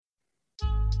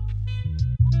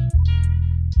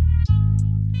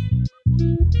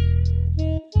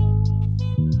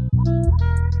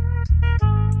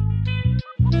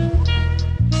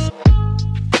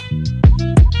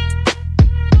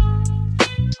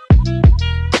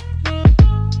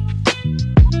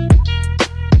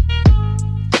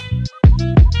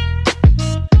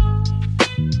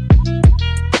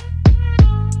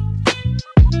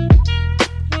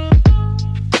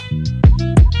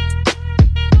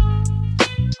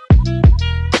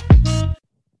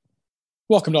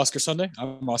Welcome to Oscar Sunday.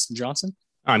 I'm Austin Johnson,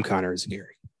 I'm Connor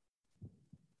Zagiri.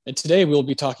 and today we'll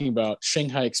be talking about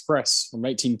Shanghai Express from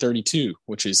 1932,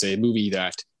 which is a movie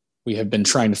that we have been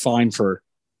trying to find for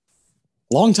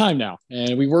a long time now.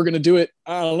 And we were going to do it,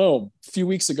 I don't know, a few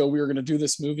weeks ago, we were going to do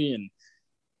this movie, and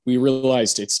we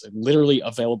realized it's literally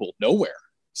available nowhere.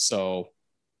 So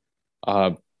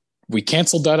we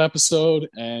canceled that episode,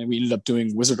 and we ended up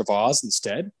doing Wizard of Oz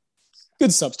instead.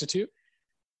 Good substitute.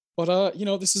 But,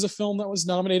 this is a film that was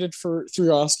nominated for 3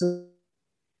 Oscar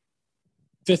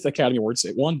fifth Academy Awards.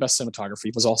 It won Best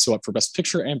Cinematography, was also up for Best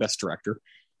Picture and Best Director.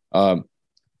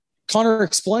 Connor,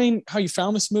 explain how you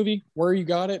found this movie, where you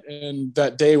got it, and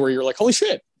that day where you're like, holy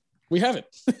shit, we have it.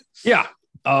 Yeah.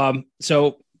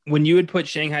 So when you had put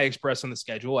Shanghai Express on the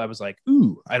schedule, I was like,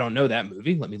 ooh, I don't know that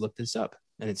movie. Let me look this up.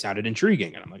 And it sounded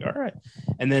intriguing. And I'm like, all right.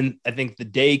 And then I think the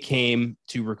day came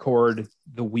to record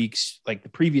the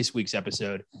previous week's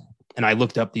episode. And I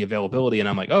looked up the availability and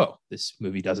I'm like, oh, this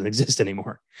movie doesn't exist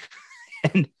anymore.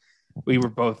 And we were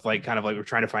both we're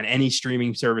trying to find any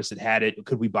streaming service that had it.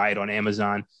 Could we buy it on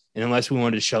Amazon? And unless we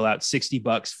wanted to shell out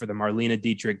 $60 for the Marlene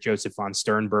Dietrich, Joseph von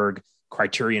Sternberg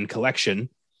Criterion Collection,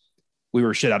 we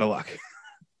were shit out of luck.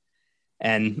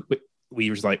 And we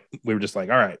were just like,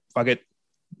 all right, fuck it.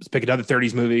 Let's pick another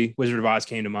 30s movie. Wizard of Oz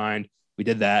came to mind. We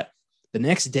did that. The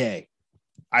next day,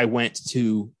 I went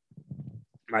to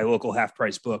my local half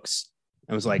price books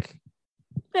and was like,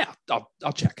 yeah,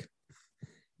 I'll check.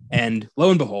 And lo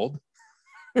and behold,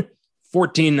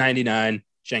 $14.99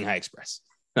 Shanghai Express.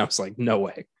 And I was like, no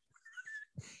way.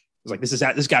 I was like,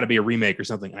 this got to be a remake or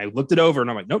something. And I looked it over and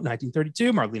I'm like, nope,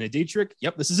 1932, Marlene Dietrich.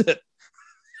 Yep, this is it.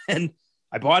 And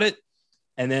I bought it.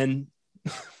 And then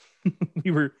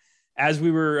as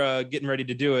we were getting ready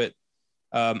to do it,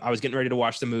 I was getting ready to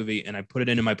watch the movie and I put it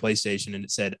into my PlayStation and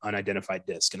it said unidentified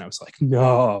disc. And I was like,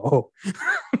 no,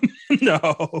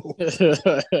 no.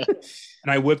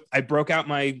 And I broke out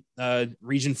my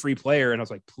region free player and I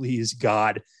was like, please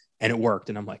God. And it worked.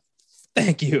 And I'm like,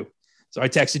 thank you. So I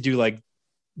texted you like,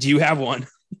 do you have one?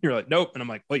 You're like, nope. And I'm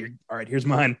like, well, all right, here's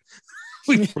mine.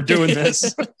 We're doing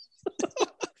this.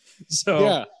 So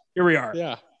yeah. Here we are.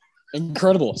 Yeah.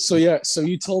 Incredible. So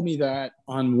you told me that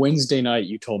on Wednesday night,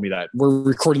 we're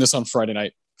recording this on Friday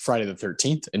night, Friday the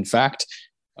 13th, in fact.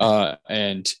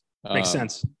 Makes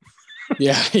sense.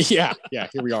 Yeah.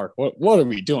 Here we are. What are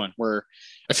we doing?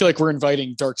 I feel like we're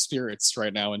inviting dark spirits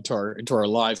right now into our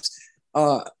lives.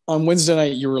 On Wednesday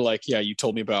night, you were like, you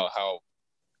told me about how,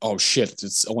 oh shit,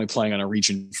 it's only playing on a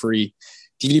region free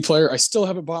DVD player. I still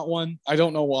haven't bought one. I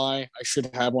don't know why. I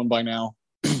should have one by now.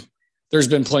 There's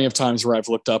been plenty of times where I've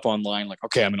looked up online, like,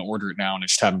 okay, I'm going to order it now, and I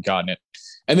just haven't gotten it.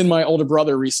 And then my older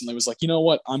brother recently was like, you know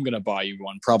what? I'm going to buy you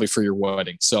one, probably for your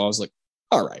wedding. So I was like,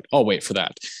 all right, I'll wait for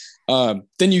that.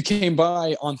 Then you came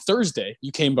by on Thursday.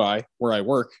 You came by where I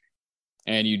work,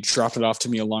 and you dropped it off to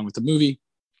me along with the movie.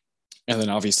 And then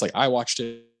obviously I watched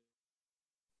it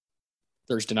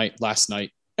Thursday night, last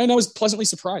night, and I was pleasantly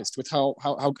surprised with how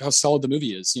solid the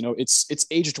movie is. It's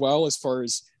aged well as far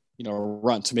as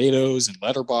Rotten Tomatoes and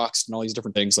Letterboxd and all these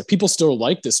different things. Like, people still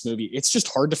like this movie. It's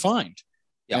just hard to find.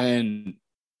 Yeah. And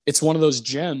it's one of those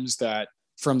gems that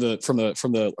from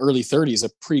the early 30s, a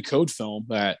pre-code film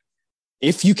that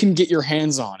if you can get your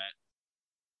hands on it,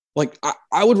 like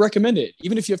I would recommend it,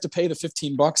 even if you have to pay the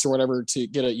 $15 or whatever to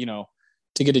get a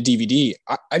DVD.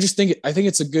 I think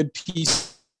it's a good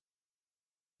piece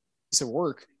of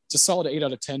work. It's a solid 8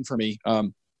 out of 10 for me.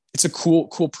 It's a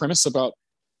cool premise about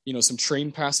some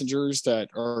train passengers that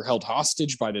are held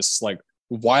hostage by this like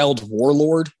wild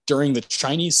warlord during the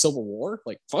Chinese Civil War.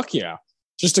 Like, fuck yeah.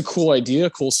 Just a cool idea,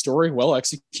 cool story, well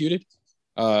executed.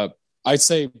 I'd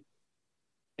say,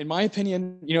 in my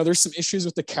opinion, there's some issues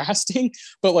with the casting,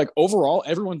 but like overall,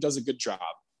 everyone does a good job.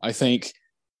 I think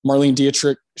Marlene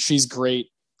Dietrich, she's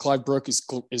great. Clive Brook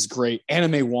is great. Anna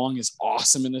May Wong is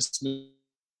awesome in this movie.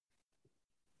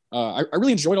 I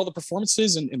really enjoyed all the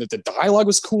performances and the dialogue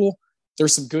was cool.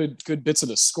 There's some good bits of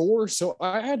the score. So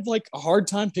I had like a hard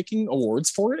time picking awards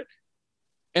for it.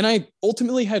 And I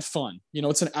ultimately had fun.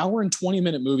 It's an hour and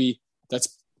 20-minute movie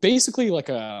that's basically like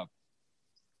a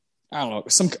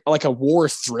war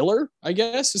thriller, I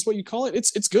guess is what you call it.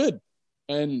 It's good.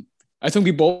 And I think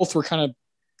we both were kind of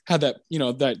had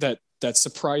that, that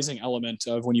surprising element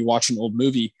of when you watch an old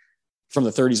movie from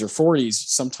the 30s or 40s,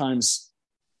 sometimes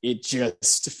it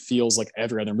just feels like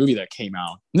every other movie that came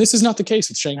out. And this is not the case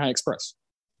with Shanghai Express.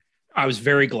 I was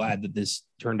very glad that this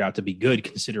turned out to be good,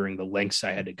 considering the lengths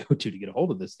I had to go to get a hold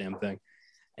of this damn thing.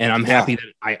 And I'm happy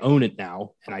that I own it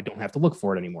now and I don't have to look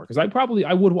for it anymore. Because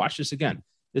I would watch this again.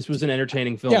 This was an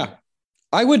entertaining film. Yeah.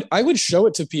 I would show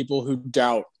it to people who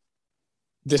doubt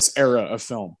this era of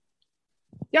film.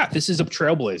 yeah, this is a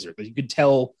trailblazer. But you could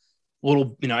tell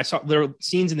little, I saw there are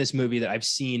scenes in this movie that I've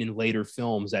seen in later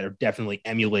films that are definitely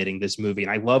emulating this movie.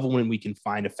 And I love when we can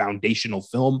find a foundational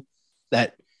film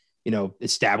that,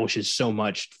 establishes so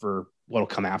much for what'll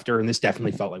come after. And this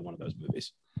definitely felt like one of those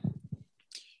movies.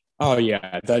 Oh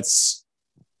yeah, that's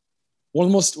one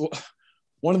of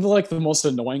the most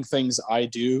annoying things I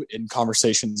do in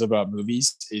conversations about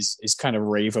movies is kind of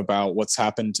rave about what's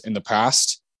happened in the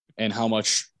past and how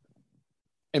much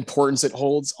importance it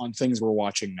holds on things we're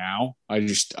watching now. I'm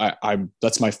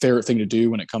that's my favorite thing to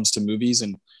do when it comes to movies.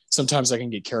 And sometimes I can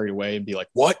get carried away and be like,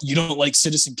 what, you don't like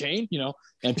Citizen Kane?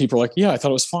 And people are like, yeah, I thought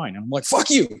it was fine. And I'm like, fuck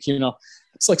you.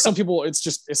 It's like some people it's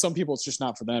just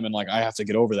not for them. And like, I have to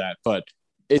get over that. But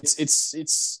it's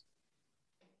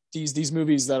these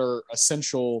movies that are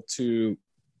essential to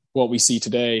what we see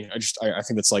today. I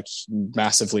think that's like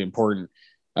massively important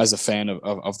as a fan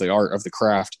of the art of the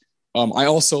craft. I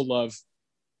also love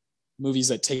movies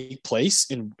that take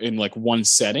place in like one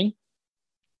setting.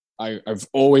 I've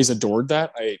always adored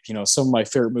that. Some of my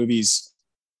favorite movies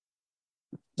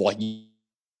like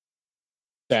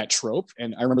that trope.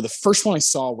 And I remember the first one I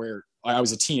saw where I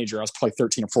was a teenager. I was probably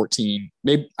 13 or 14,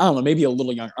 maybe, I don't know, maybe a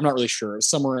little younger. I'm not really sure. It was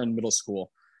somewhere in middle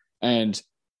school. And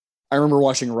I remember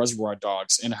watching Reservoir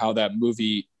Dogs and how that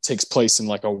movie takes place in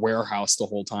like a warehouse the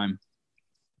whole time.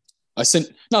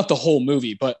 Not the whole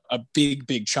movie, but a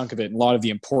big chunk of it. And a lot of the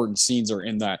important scenes are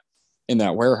in that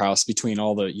warehouse between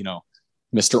all the,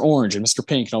 Mr. Orange and Mr.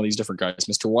 Pink and all these different guys,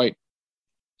 Mr. White.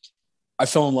 I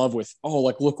fell in love with,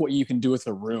 look what you can do with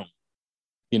a room,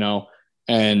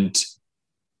 and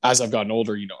as I've gotten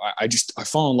older, I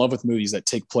fall in love with movies that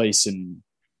take place in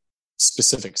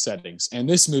specific settings. And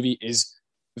this movie is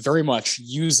very much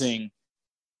using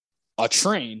a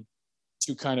train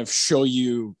to kind of show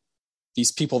you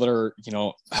these people that are,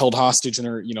 held hostage and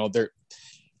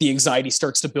the anxiety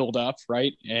starts to build up.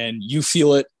 Right. And you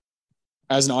feel it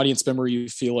as an audience member, you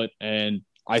feel it. And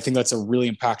I think that's a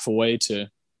really impactful way to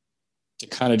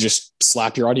kind of just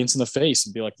slap your audience in the face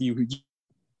and be like, you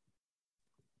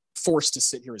forced to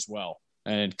sit here as well.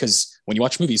 And because when you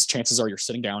watch movies, chances are you're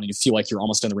sitting down and you feel like you're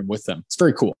almost in the room with them. It's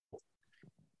very cool.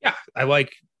 Yeah. I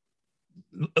like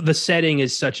the setting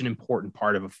is such an important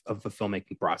part of the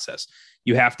filmmaking process.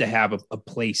 You have to have a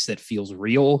place that feels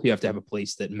real. You have to have a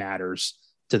place that matters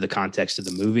to the context of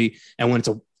the movie. And when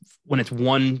it's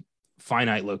one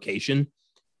finite location,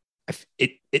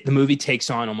 the movie takes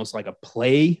on almost like a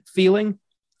play feeling.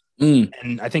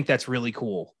 And I think that's really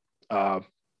cool. For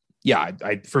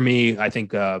me, I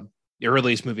think the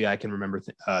earliest movie I can remember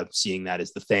seeing that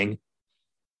is The Thing.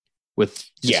 With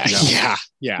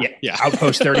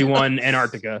Outpost 31,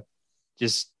 Antarctica,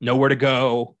 just nowhere to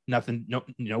go, nothing,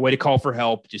 no way to call for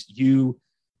help, just you,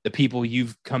 the people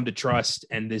you've come to trust,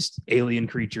 and this alien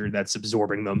creature that's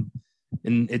absorbing them.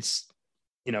 And it's,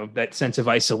 that sense of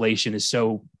isolation is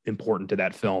so important to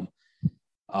that film.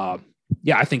 I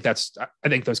think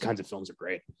those kinds of films are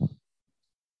great.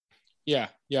 Yeah.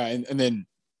 And then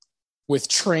with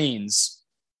trains,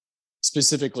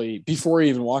 specifically, before I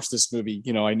even watched this movie,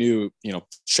 I knew,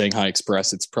 Shanghai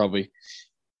Express, it's probably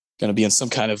going to be in some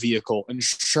kind of vehicle. And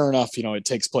sure enough, it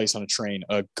takes place on a train,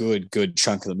 a good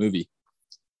chunk of the movie.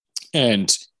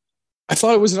 And I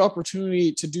thought it was an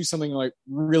opportunity to do something like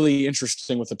really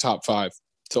interesting with the top 5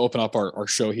 to open up our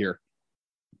show here.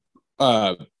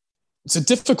 It's a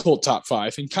difficult top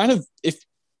 5 and kind of, if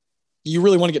you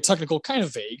really want to get technical, kind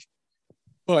of vague,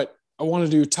 but I want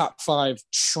to do top 5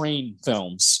 train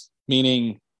films,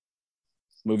 meaning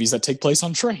movies that take place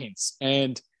on trains.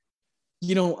 And,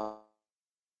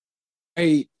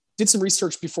 I did some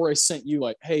research before I sent you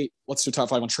like, hey, let's do top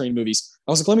 5 on train movies.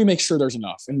 I was like, let me make sure there's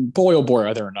enough. And boy, oh boy,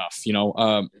 are there enough,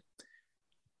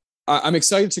 I'm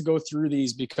excited to go through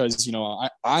these because,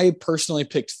 I personally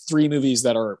picked 3 movies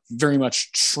that are very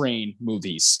much train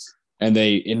movies and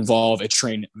they involve a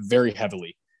train very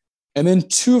heavily. And then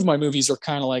 2 of my movies are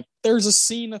kind of like, there's a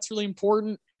scene that's really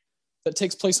important that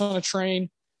takes place on a train.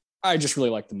 I just really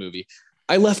like the movie.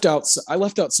 I left out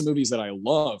some movies that I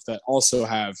love that also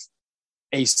have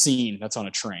a scene that's on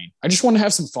a train. I just want to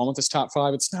have some fun with this top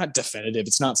 5. It's not definitive.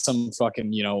 It's not some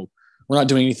fucking, we're not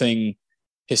doing anything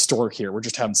historic here. We're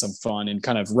just having some fun and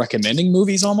kind of recommending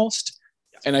movies almost.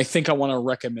 And I think I want to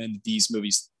recommend these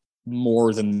movies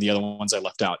more than the other ones I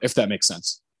left out, if that makes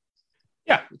sense.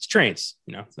 Yeah, it's trains.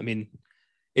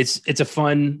 It's a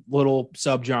fun little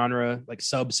subgenre, like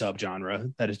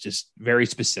subgenre that is just very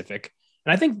specific.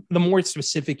 And I think the more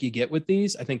specific you get with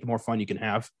these, I think the more fun you can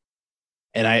have.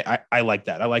 And I like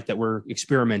that. I like that we're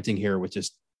experimenting here with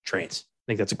just trains. I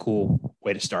think that's a cool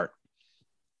way to start.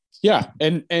 Yeah,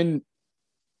 and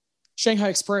Shanghai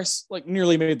Express like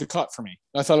nearly made the cut for me.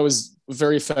 I thought it was a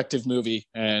very effective movie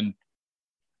and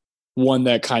one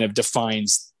that kind of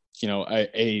defines,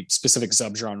 a specific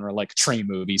subgenre like train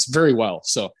movies very well.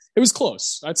 So it was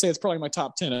close. I'd say it's probably my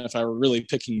top 10 if I were really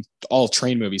picking all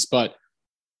train movies. But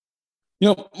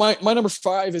my number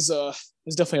 5 is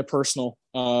definitely a personal.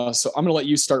 So I'm gonna let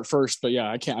you start first. But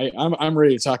yeah, I'm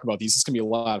ready to talk about these. It's gonna be a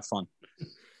lot of fun.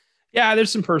 Yeah,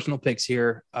 there's some personal picks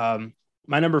here.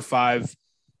 My number 5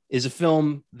 is a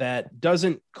film that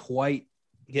doesn't quite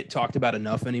get talked about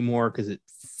enough anymore because it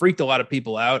freaked a lot of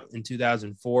people out in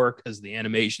 2004 because the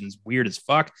animation's weird as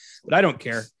fuck, but I don't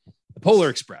care. The Polar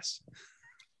Express.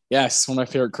 Yes, one of my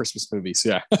favorite Christmas movies.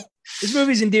 Yeah. This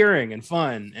movie's endearing and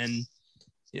fun and,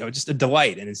 just a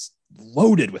delight, and it's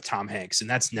loaded with Tom Hanks, and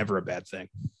that's never a bad thing.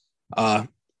 And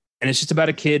it's just about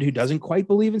a kid who doesn't quite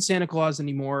believe in Santa Claus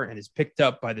anymore and is picked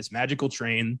up by this magical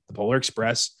train, the Polar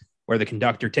Express, where the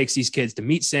conductor takes these kids to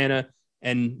meet Santa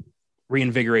and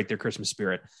reinvigorate their Christmas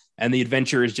spirit. And the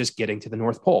adventure is just getting to the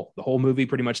North Pole. The whole movie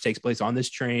pretty much takes place on this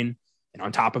train and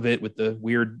on top of it with the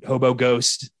weird hobo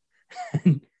ghost.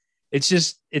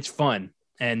 It's fun.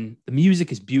 And the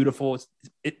music is beautiful.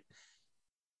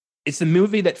 It's the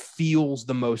movie that feels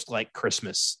the most like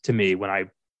Christmas to me when I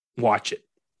watch it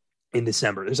in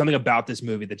December. There's something about this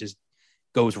movie that just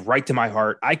goes right to my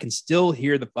heart. I can still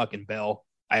hear the fucking bell.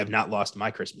 I have not lost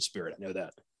my Christmas spirit. I know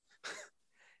that.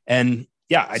 And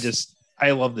yeah,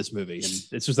 I love this movie. And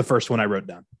this was the first one I wrote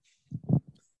down.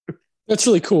 That's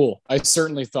really cool. I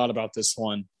certainly thought about this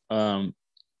one. I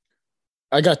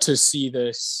got to see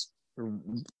this.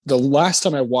 The last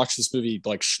time I watched this movie,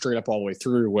 like straight up all the way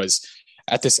through, was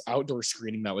at this outdoor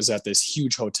screening that was at this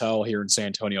huge hotel here in San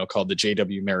Antonio called the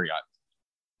JW Marriott.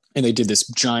 And they did this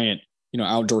giant,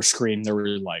 outdoor screen. There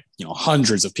were like,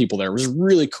 hundreds of people there. It was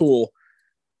really cool.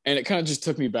 And it kind of just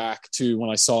took me back to when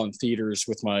I saw it in theaters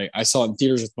with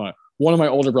one of my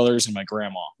older brothers and my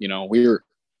grandma. We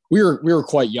were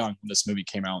quite young when this movie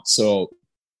came out. So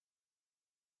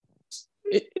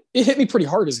it hit me pretty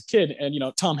hard as a kid. And,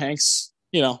 Tom Hanks,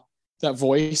 that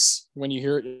voice, when you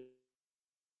hear it,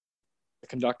 the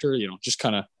conductor,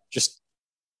 just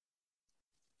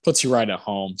puts you right at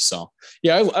home. So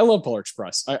yeah, I love Polar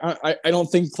Express. I don't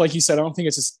think, like you said, I don't think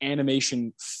it's this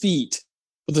animation feat,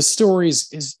 but the story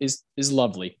is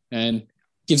lovely and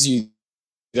gives you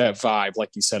that vibe, like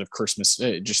you said, of Christmas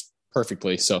just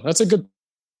perfectly. So that's a good.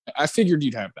 I figured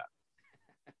you'd have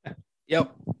that.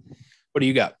 Yep. What do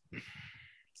you got?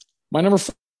 My number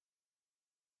 4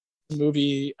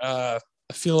 movie. I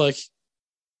feel like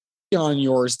on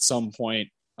yours at some point.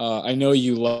 I know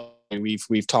you love.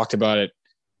 We've talked about it.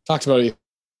 I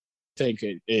think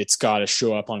it's got to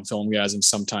show up on Filmgasm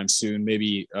sometime soon.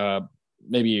 Maybe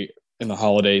in the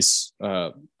holidays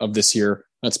of this year.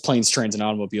 That's Planes, Trains, and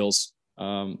Automobiles,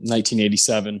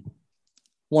 1987.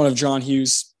 One of John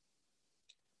Hughes'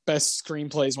 best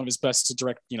screenplays, one of his best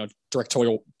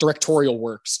directorial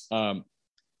works.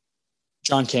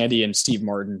 John Candy and Steve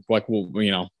Martin,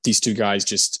 these two guys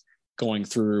just going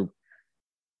through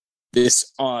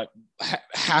this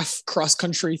half cross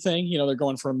country thing. They're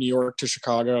going from New York to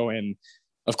Chicago, and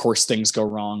of course things go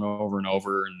wrong over and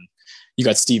over. And you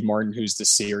got Steve Martin, who's the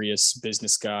serious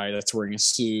business guy that's wearing a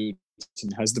suit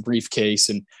and has the briefcase,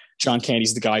 and John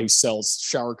Candy's the guy who sells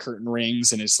shower curtain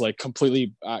rings and is like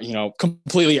completely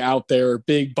out there,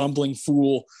 big bumbling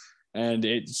fool. And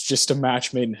it's just a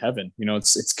match made in heaven.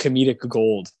 It's comedic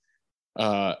gold.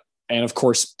 And of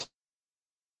course,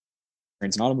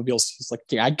 Trains and Automobiles is like,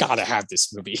 yeah, I gotta have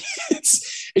this movie.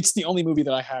 It's the only movie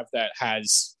that I have that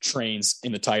has trains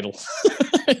in the title.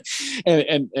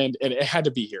 and it had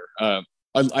to be here.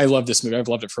 I love this movie. I've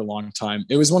loved it for a long time.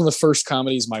 It was one of the first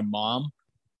comedies my mom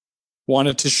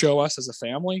wanted to show us as a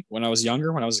family when I was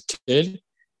younger, when I was a kid.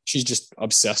 She's just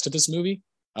obsessed with this movie.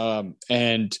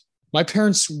 And my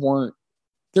parents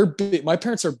my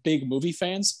parents are big movie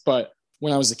fans, but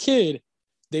when I was a kid,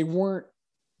 they weren't,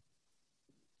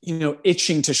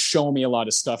 itching to show me a lot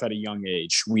of stuff at a young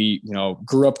age. We,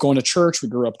 grew up going to church. We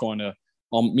grew up going to,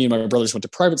 me and my brothers went to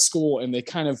private school, and they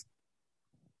kind of,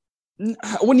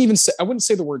 I wouldn't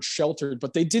say the word sheltered,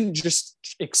 but they didn't just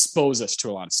expose us to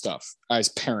a lot of stuff as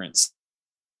parents.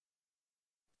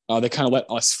 They kind of let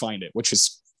us find it, which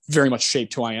is very much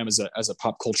shaped who I am as a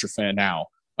pop culture fan now.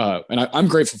 And I'm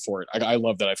grateful for it. I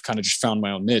love that I've kind of just found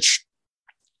my own niche,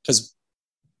 because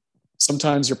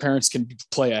sometimes your parents can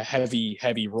play a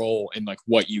heavy role in like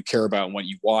what you care about and what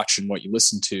you watch and what you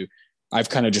listen to. I've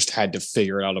kind of just had to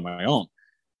figure it out on my own.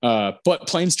 But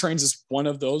Planes, Trains is one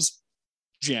of those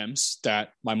gems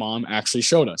that my mom actually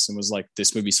showed us and was like,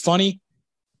 this movie's funny.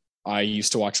 I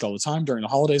used to watch it all the time during the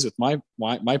holidays with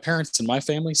my parents and my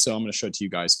family. So I'm going to show it to you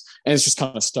guys. And it's just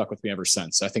kind of stuck with me ever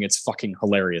since. I think it's fucking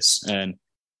hilarious. And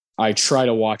I try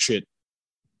to watch it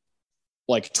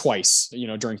like twice,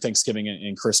 during Thanksgiving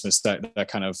and Christmas, that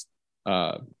kind of,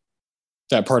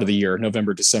 that part of the year,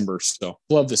 November, December. So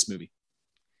love this movie.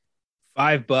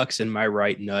 $5 in my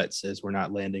right nut says we're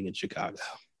not landing in Chicago.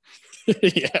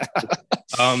 Yeah.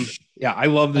 I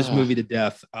love this movie to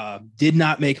death. Did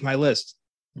not make my list.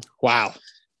 Wow.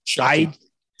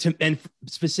 And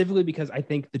specifically because I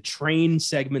think the train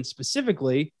segment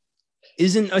specifically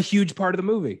isn't a huge part of the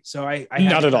movie. So I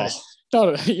not at all.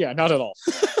 Not at all.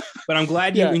 But I'm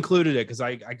glad you included it because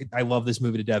I love this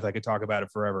movie to death. I could talk about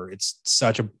it forever. It's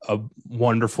such a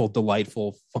wonderful,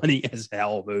 delightful, funny as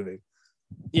hell movie.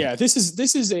 Yeah, this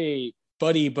is a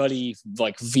buddy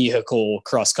like vehicle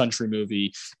cross country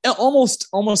movie, almost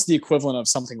the equivalent of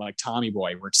something like Tommy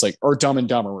Boy, where it's like, or Dumb and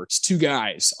Dumber, where it's two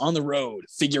guys on the road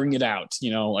figuring it out.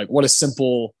 Like what a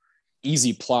simple,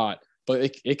 easy plot.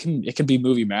 But it can be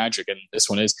movie magic, and this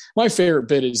one is. My favorite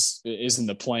bit is in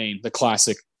the plane, the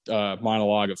classic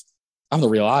monologue of "I'm the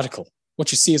real article.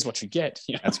 What you see is what you get."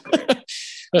 Yeah, that's great.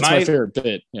 That's my favorite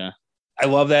bit. Yeah, I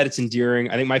love that. It's endearing.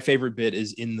 I think my favorite bit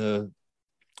is in the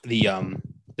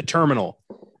terminal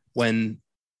when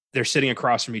they're sitting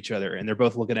across from each other and they're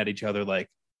both looking at each other like,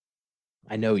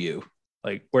 "I know you.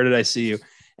 Like, where did I see you?"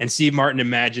 And Steve Martin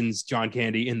imagines John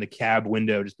Candy in the cab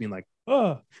window, just being like,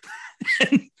 "Oh,"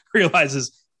 and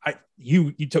realizes,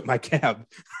 you took my cab.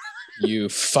 You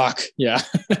fuck. Yeah.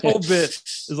 The whole bit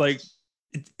is like,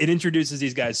 it introduces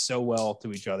these guys so well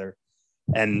to each other.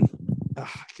 And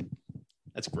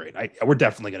that's great. We're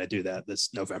definitely going to do that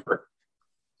this November.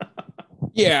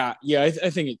 Yeah. I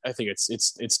think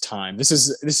it's time. This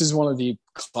is one of the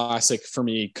classic for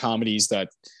me comedies that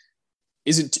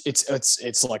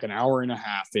it's like an hour and a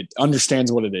half. It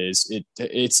understands what it is.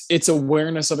 Its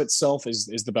awareness of itself is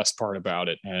the best part about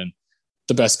it. And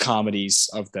the best comedies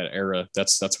of that era,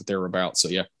 that's what they were about. So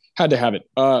yeah, had to have it.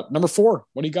 Number 4,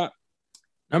 what do you got?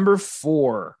 Number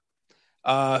 4,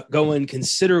 going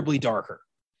considerably darker.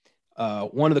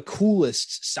 One of the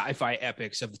coolest sci-fi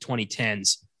epics of the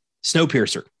 2010s,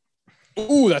 Snowpiercer.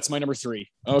 Ooh, that's my number 3.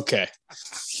 Okay.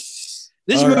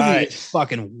 This movie is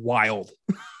fucking wild.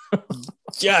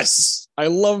 Yes, I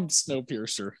loved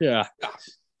Snowpiercer. Yeah,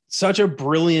 such a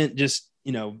brilliant, just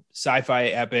sci-fi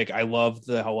epic. I love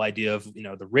the whole idea of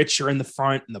the rich are in the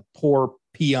front and the poor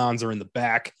peons are in the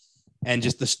back, and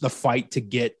just the fight to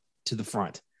get to the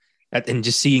front, and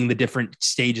just seeing the different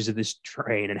stages of this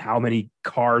train and how many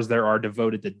cars there are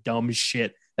devoted to dumb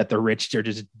shit that the rich are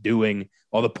just doing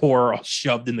while the poor are all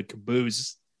shoved in the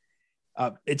caboose.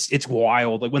 It's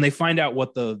wild. Like when they find out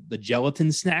what the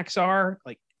gelatin snacks are,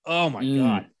 like, oh my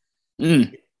God.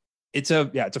 It's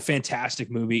a fantastic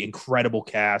movie, incredible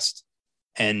cast,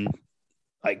 and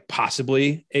like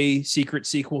possibly a secret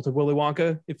sequel to Willy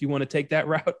Wonka if you want to take that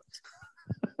route.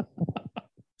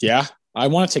 Yeah, I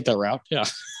want to take that route. Yeah.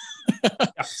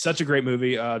 Such a great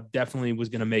movie. Definitely was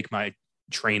going to make my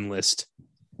train list.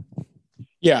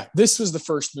 Yeah, this was the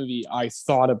first movie I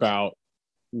thought about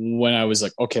when I was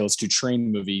like, okay, let's do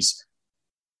train movies.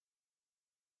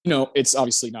 It's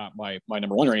obviously not my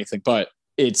number 1 or anything, but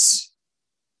it's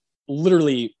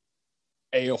literally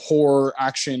a horror,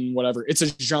 action, whatever. It's a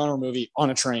genre movie on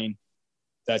a train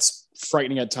that's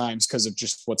frightening at times because of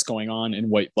just what's going on and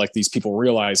what like these people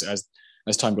realize as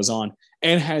time goes on,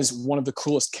 and has one of the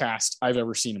coolest cast I've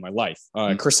ever seen in my life.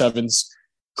 Chris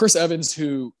Evans,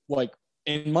 who, like,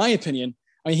 in my opinion,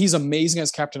 I mean, he's amazing as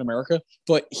Captain America,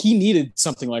 but he needed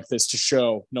something like this to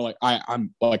show,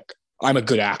 I'm a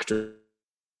good actor.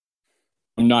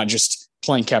 I'm not just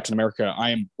playing Captain America.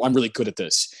 I'm really good at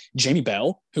this. Jamie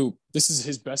Bell, who this is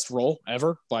his best role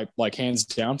ever, by like hands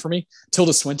down for me.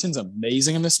 Tilda Swinton's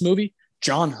amazing in this movie.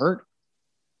 John Hurt,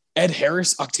 Ed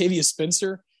Harris, Octavia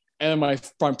Spencer, and my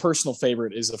personal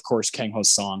favorite is of course Kang Ho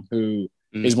Song, who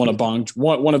is one of Bong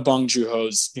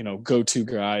Joon-ho's go-to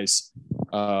guys.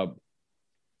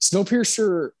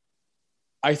 Snowpiercer,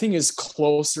 I think, is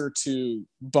closer to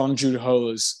Bong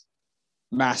Joon-ho's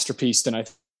masterpiece than I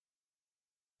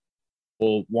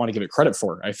will want to give it credit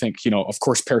for. I think, of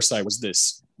course, Parasite was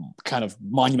this kind of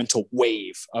monumental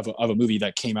wave of a movie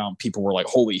that came out and people were like,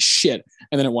 holy shit.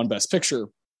 And then it won Best Picture.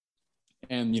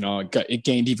 And, it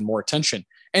gained even more attention.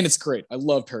 And it's great. I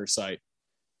love Parasite.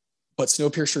 But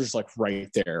Snowpiercer is like right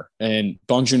there. And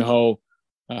Bong Joon-ho,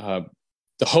 The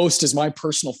Host is my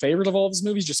personal favorite of all of his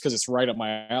movies just because it's right up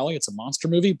my alley. It's a monster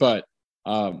movie. But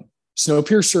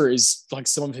Snowpiercer is like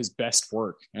some of his best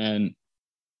work. And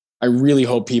I really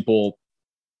hope people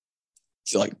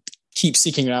like keep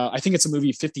seeking it out. I think it's a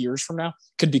movie 50 years from now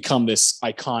could become this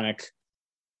iconic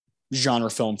genre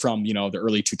film from, you know, the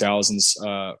early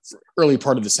 2000s, early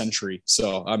part of the century.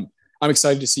 So I'm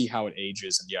excited to see how it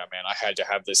ages. And yeah, man, I had to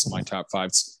have this in my top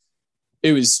five.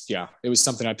 It was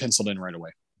something I penciled in right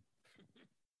away.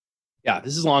 Yeah,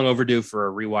 this is long overdue for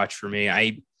a rewatch for me.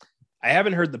 I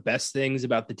haven't heard the best things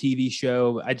about the TV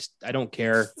show. I don't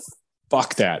care.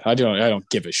 Fuck that. I don't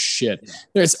give a shit.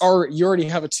 You already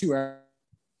have a 2-hour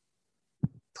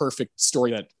perfect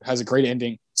story that has a great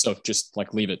ending. So just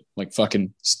like leave it. Like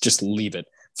fucking just leave it.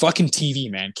 Fucking TV,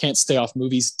 man. Can't stay off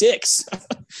movies. Dicks.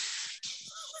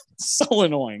 So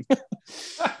annoying.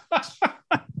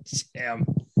 Damn.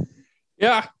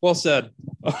 Yeah, well said.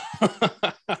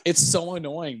 It's so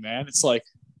annoying, man. It's like,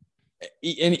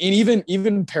 and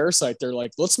even Parasite, they're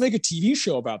like, let's make a TV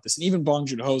show about this. And even Bong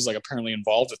Joon-ho is like apparently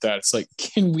involved with that. It's like,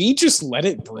 can we just let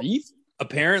it breathe?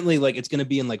 Apparently, like it's gonna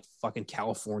be in like fucking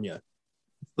California.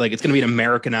 Like it's gonna be an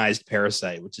Americanized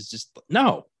Parasite, which is just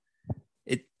no.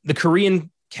 The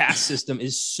Korean caste system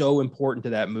is so important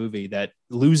to that movie that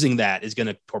losing that is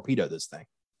gonna torpedo this thing.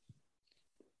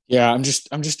 Yeah, I'm just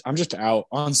out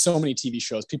on so many TV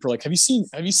shows. People are like, have you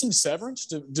seen Severance,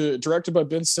 directed by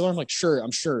Ben Stiller? I'm like, sure,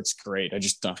 I'm sure it's great. I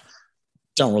just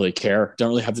don't really care. Don't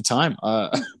really have the time.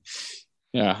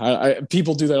 Yeah,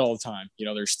 people do that all the time. You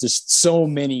know, there's just so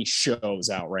many shows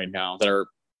out right now that are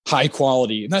high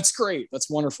quality, and that's great. That's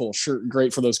wonderful. Sure,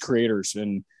 great for those creators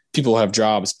and people who have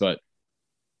jobs. But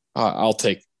I'll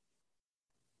take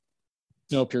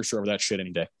Snowpiercer over that shit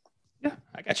any day. Yeah,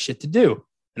 I got shit to do.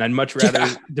 And I'd much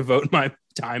rather devote my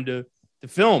time to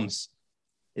films.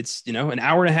 It's, you know, an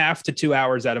hour and a half to 2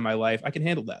 hours out of my life. I can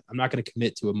handle that. I'm not going to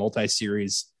commit to a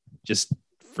multi-series just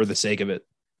for the sake of it.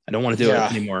 I don't want to do it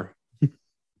anymore.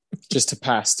 Just to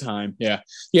pass time. Yeah.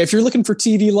 Yeah. If you're looking for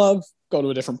TV love, go to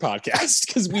a different podcast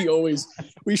because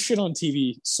we shit on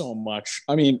TV so much.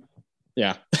 I mean,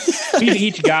 yeah. We've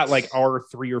each got like our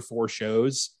 3 or 4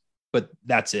 shows. But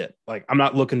that's it. Like, I'm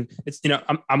not looking, it's, you know,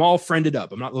 I'm all friended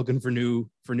up. I'm not looking for new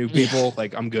people. Yeah.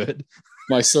 Like, I'm good.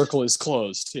 My circle is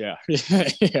closed. Yeah.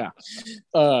 Yeah.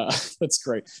 That's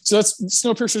great. So that's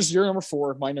Snowpiercer's your number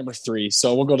 4, my number 3.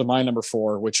 So we'll go to my number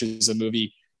 4, which is a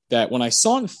movie that when I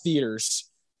saw in theaters,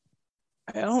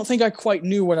 I don't think I quite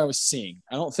knew what I was seeing.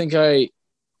 I don't think I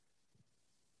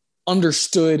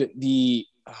understood the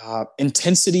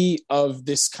intensity of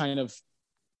this kind of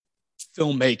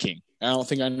filmmaking. I don't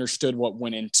think I understood what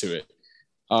went into it.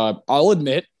 I'll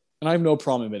admit, and I have no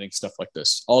problem admitting stuff like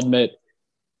this. I'll admit,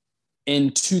 in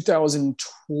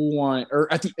 2020,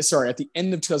 or at the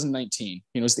end of 2019,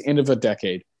 you know, it's the end of a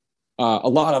decade. A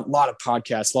lot of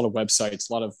podcasts, a lot of websites,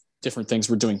 a lot of different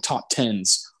things were doing top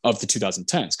 10s of the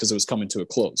 2010s because it was coming to a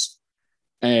close.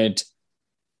 And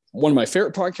one of my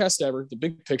favorite podcasts ever, The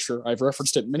Big Picture, I've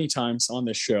referenced it many times on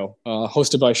this show,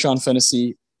 hosted by Sean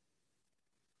Fennessy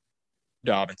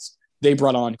Dobbins. They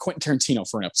brought on Quentin Tarantino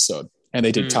for an episode, and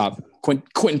they did Quentin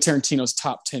Tarantino's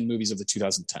top 10 movies of the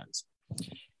 2010s.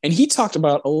 And he talked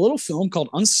about a little film called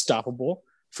Unstoppable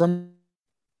from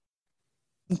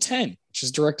 10, which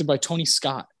is directed by Tony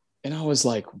Scott. And I was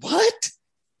like, what?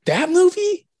 That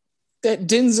movie? That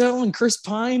Denzel and Chris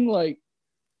Pine, like,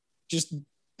 just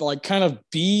like kind of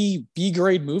B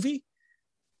grade movie?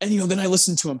 And, you know, then I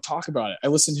listened to him talk about it. I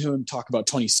listened to him talk about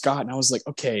Tony Scott, and I was like,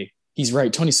 okay, he's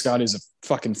right. Tony Scott is a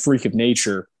fucking freak of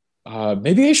nature.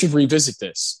 Maybe I should revisit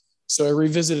this. So I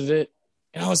revisited it,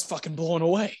 and I was fucking blown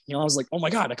away. You know, I was like, oh my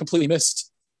God, I completely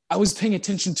missed. I was paying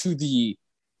attention to the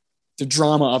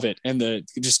drama of it and the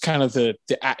just kind of the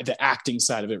acting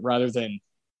side of it rather than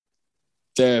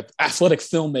the athletic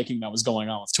filmmaking that was going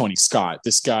on with Tony Scott.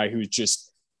 This guy who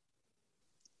just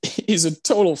is a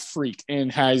total freak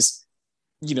and has,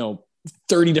 you know,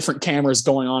 30 different cameras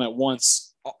going on at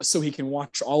once so he can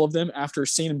watch all of them after a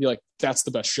scene and be like, that's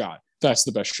the best shot. That's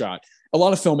the best shot. A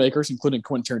lot of filmmakers, including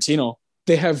Quentin Tarantino,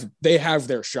 they have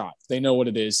their shot. They know what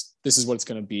it is. This is what it's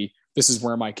going to be. This is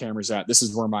where my camera's at. This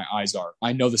is where my eyes are.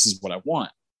 I know this is what I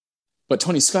want. But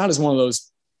Tony Scott is one of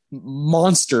those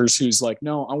monsters who's like,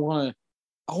 no, I want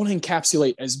to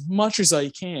encapsulate as much as I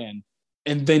can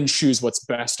and then choose what's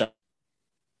best.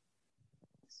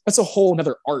 That's a whole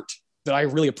nother art that I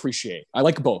really appreciate. I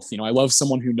like both. You know, I love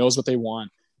someone who knows what they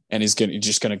want and is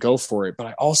just going to go for it. But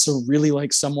I also really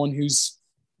like someone who's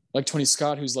like Tony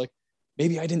Scott, who's like,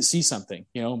 maybe I didn't see something,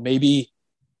 you know, maybe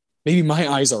my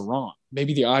eyes are wrong.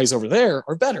 Maybe the eyes over there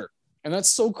are better. And that's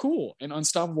so cool. And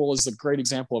Unstoppable is a great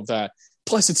example of that.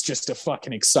 Plus it's just a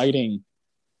fucking exciting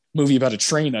movie about a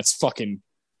train that's fucking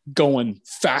going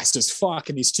fast as fuck.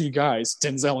 And these two guys,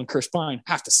 Denzel and Chris Pine,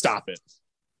 have to stop it.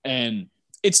 And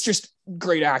it's just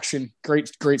great action,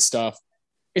 great stuff.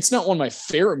 it's not one of my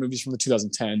favorite movies from the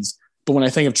 2010s, but when I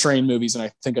think of train movies and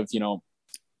I think of,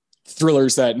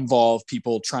 thrillers that involve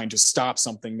people trying to stop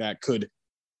something that could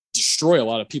destroy a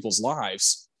lot of people's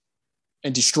lives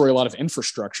and destroy a lot of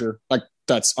infrastructure, like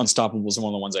that's Unstoppable is one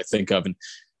of the ones I think of. And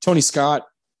Tony Scott,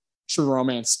 True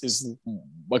Romance is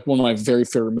like one of my very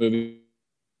favorite movies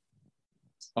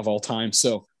of all time.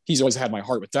 So he's always had my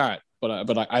heart with that.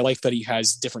 But I like that he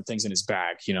has different things in his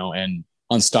bag, and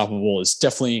Unstoppable is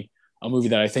definitely a movie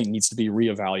that I think needs to be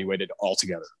reevaluated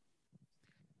altogether.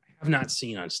 I have not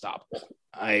seen Unstoppable.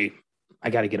 I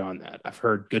got to get on that. I've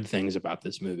heard good things about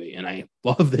this movie, and I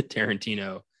love that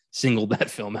Tarantino singled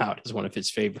that film out as one of his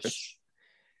favorites.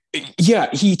 Yeah,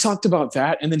 he talked about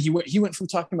that, and then he went from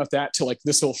talking about that to like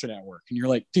The Social Network, and you're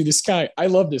like, dude, this guy, I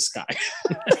love this guy.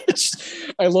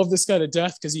 I love this guy to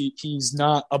death because he's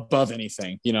not above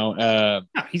anything, No,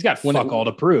 he's got fuck all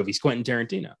to prove. He's Quentin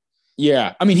Tarantino.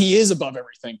 Yeah, I mean, he is above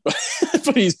everything, but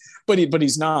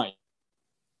he's not.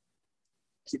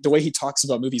 The way he talks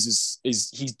about movies is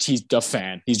he's a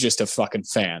fan. He's just a fucking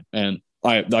fan, and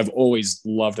I've always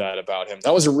loved that about him.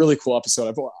 That was a really cool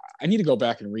episode. I need to go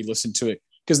back and re-listen to it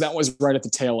because that was right at the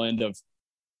tail end of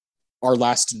our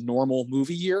last normal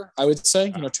movie year, I would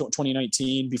say,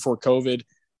 2019 before COVID.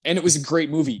 And it was a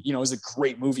great movie. It was a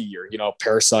great movie year,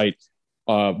 Parasite,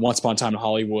 Once Upon a Time in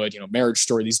Hollywood, Marriage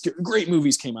Story. These great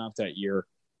movies came out that year.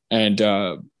 And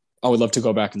I would love to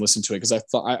go back and listen to it because I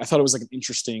thought it was like an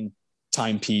interesting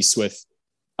timepiece with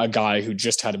a guy who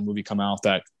just had a movie come out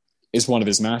that is one of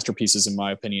his masterpieces, in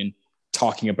my opinion,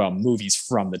 talking about movies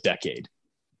from the decade.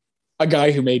 A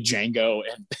guy who made Django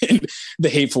and The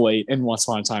Hateful Eight and Once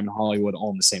Upon a Time in Hollywood all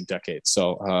in the same decade.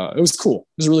 So it was cool.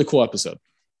 It was a really cool episode.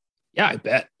 Yeah, I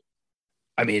bet.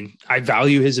 I mean, I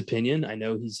value his opinion. I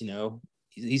know he's a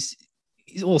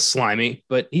little slimy,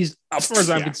 but he's, as far as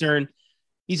I'm concerned,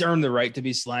 he's earned the right to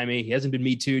be slimy. He hasn't been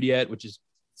Me Too'd yet, which is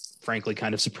frankly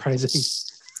kind of surprising.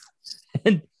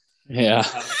 And yeah,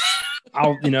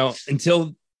 I'll,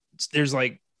 until there's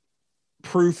like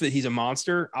proof that he's a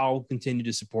monster, I'll continue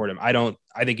to support him. I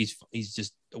think he's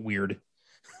just weird,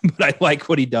 but I like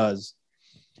what he does.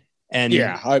 And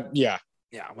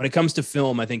when it comes to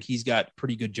film, I think he's got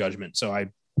pretty good judgment. So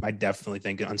I definitely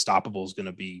think Unstoppable is going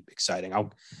to be exciting.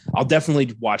 I'll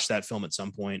definitely watch that film at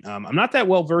some point. I'm not that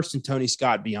well versed in Tony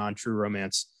Scott beyond True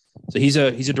Romance, so he's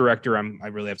a director I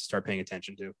really have to start paying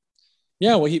attention to.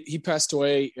 Yeah, well, he passed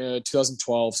away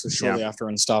 2012, so shortly after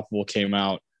Unstoppable came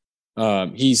out.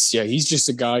 He's just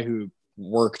a guy who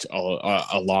worked a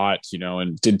lot,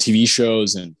 and did TV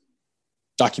shows and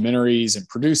documentaries and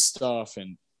produced stuff,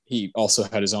 and he also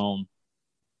had his own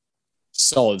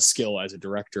solid skill as a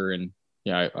director. And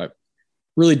yeah, I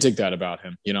really dig that about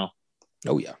him,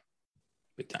 Oh yeah,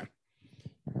 big time.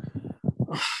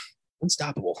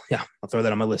 Unstoppable. Yeah, I'll throw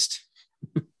that on my list.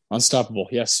 Unstoppable.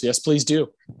 Yes, please do.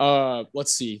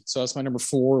 Let's see. So that's my number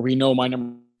 4. We know my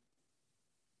number.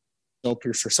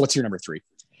 Snowpiercer. So what's your number 3?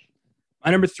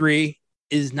 My number 3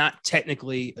 is not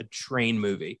technically a train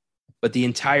movie, but the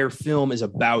entire film is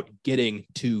about getting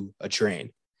to a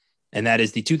train. And that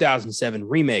is the 2007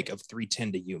 remake of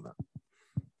 3:10 to Yuma.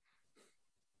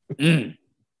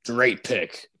 Great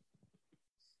pick.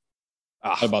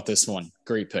 How about this one?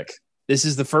 Great pick. This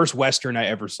is the first Western I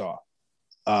ever saw.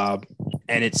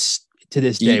 And it's, to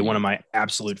this day, one of my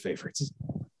absolute favorites.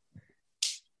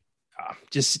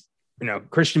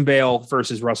 Christian Bale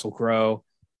versus Russell Crowe.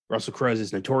 Russell Crowe is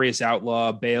this notorious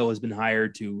outlaw. Bale has been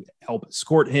hired to help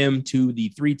escort him to the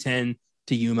 3:10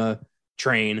 to Yuma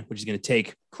train, which is going to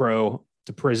take Crowe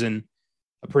to prison,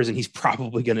 a prison he's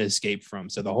probably going to escape from.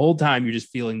 So the whole time you're just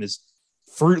feeling this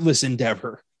fruitless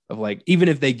endeavor of like, even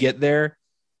if they get there,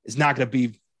 it's not going to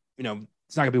be, it's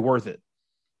not going to be worth it.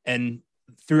 And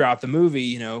throughout the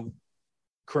movie,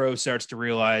 Crowe starts to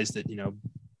realize that,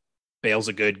 Bale's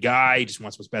a good guy. He just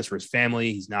wants what's best for his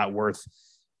family. He's not worth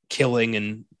killing.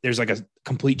 And there's like a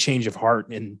complete change of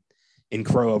heart in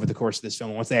Crowe over the course of this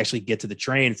film. And once they actually get to the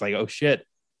train, it's like, oh shit,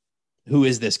 who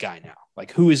is this guy now?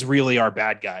 Like, who is really our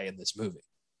bad guy in this movie?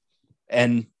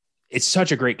 And it's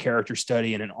such a great character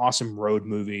study and an awesome road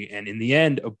movie. And in the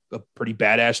end, a pretty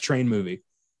badass train movie.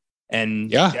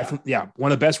 And definitely,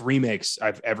 one of the best remakes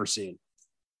I've ever seen.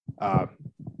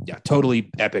 Totally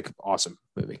epic, awesome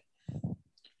movie.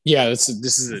 Yeah, this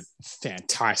is a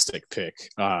fantastic pick.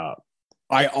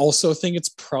 I also think it's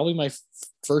probably my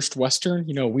first Western.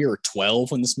 We were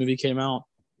 12 when this movie came out.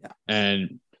 Yeah.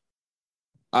 And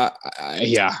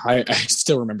I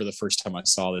still remember the first time I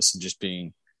saw this and just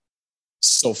being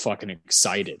so fucking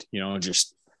excited,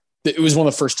 it was one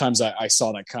of the first times I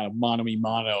saw that kind of mano a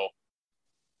mano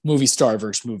movie star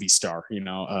versus movie star.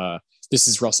 This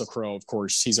is Russell Crowe, of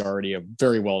course. He's already a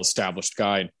very well established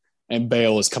guy, and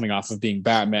Bale is coming off of being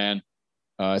Batman.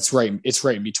 It's right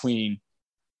in between.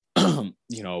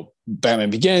 Batman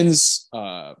Begins,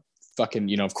 of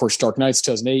course, Dark Knight's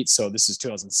 2008. So this is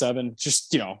 2007.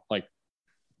 Just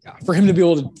for him to be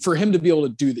able to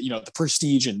do the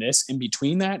Prestige and this in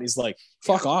between that is like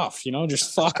fuck off.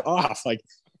 Just fuck off. Like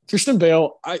Christian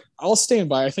Bale, I'll stand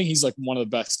by. I think he's like one of the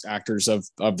best actors of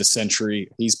the century.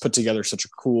 He's put together such a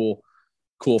cool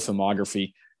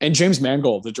filmography. And James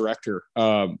Mangold, the director,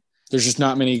 there's just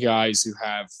not many guys who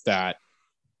have that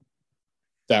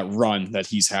run that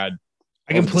he's had.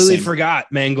 I completely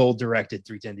forgot Mangold directed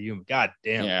 3:10 to Yuma. God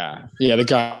damn. Yeah.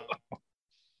 The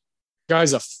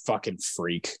guy's a fucking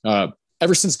freak.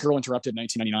 Ever since Girl Interrupted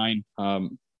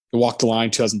 1999, Walk the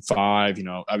Line 2005,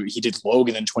 he did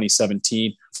Logan in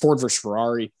 2017, Ford versus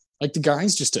Ferrari. Like the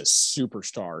guy's just a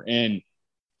superstar. And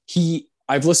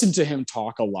I've listened to him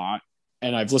talk a lot,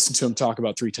 and I've listened to him talk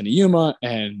about 3:10 to Yuma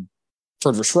and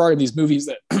Ford versus Ferrari, these movies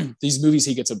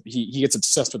he gets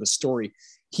obsessed with a story.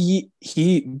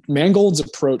 Mangold's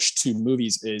approach to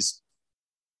movies is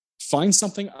find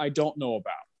something I don't know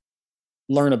about,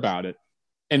 learn about it,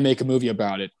 and make a movie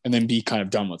about it, and then be kind of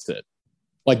done with it.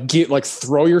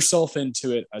 Throw yourself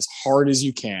into it as hard as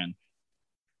you can.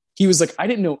 He was like, I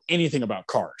didn't know anything about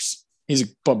cars. He's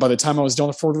like, but by the time I was done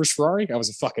with Ford versus Ferrari, I was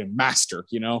a fucking master,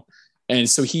 And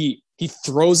so he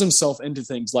throws himself into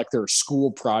things like they're a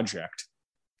school project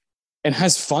and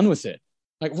has fun with it.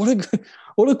 Like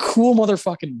what a cool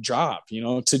motherfucking job,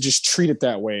 to just treat it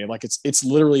that way. Like it's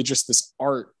literally just this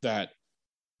art that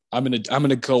I'm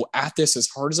gonna go at this as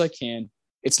hard as I can.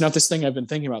 It's not this thing I've been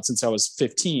thinking about since I was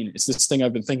 15. It's this thing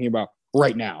I've been thinking about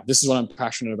right now. This is what I'm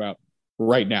passionate about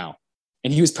right now.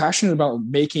 And he was passionate about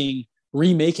remaking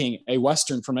a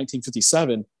Western from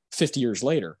 1957, 50 years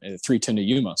later, 3:10 to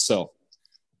Yuma. So,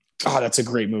 that's a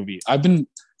great movie. I've been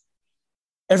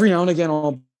every now and again, I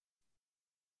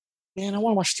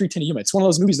want to watch 3:10 to Yuma. It's one of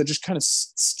those movies that just kind of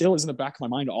still is in the back of my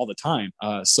mind all the time.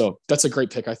 So that's a great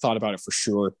pick. I thought about it for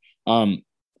sure.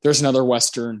 There's another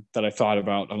Western that I thought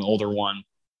about, an older one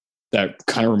that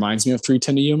kind of reminds me of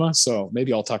 3:10 to Yuma. So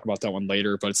maybe I'll talk about that one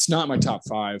later, but it's not my top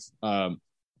 5.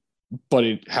 But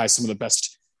it has some of the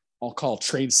best, I'll call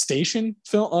train station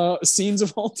film scenes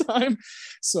of all time.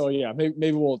 So yeah,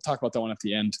 maybe we'll talk about that one at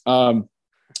the end. All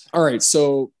right.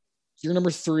 So your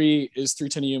number 3 is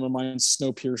 3:10 to Yuma. Mine's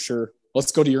Snowpiercer.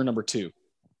 Let's go to your number 2.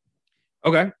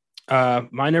 Okay.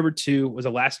 My number 2 was a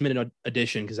last minute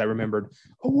addition because I remembered,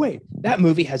 oh wait, that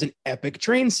movie has an epic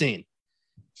train scene.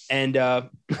 And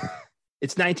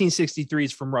it's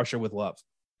 1963's From Russia with Love.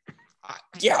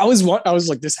 Yeah, I was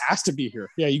like, this has to be here.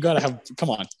 Yeah, you got to have, come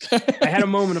on. I had a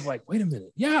moment of like, wait a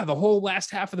minute. Yeah, the whole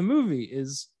last half of the movie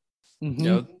is,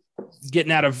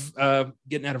 getting out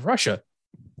of Russia.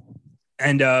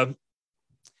 And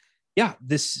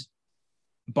this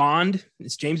Bond,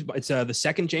 it's the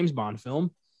second James Bond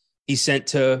film. He's sent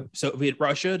to Soviet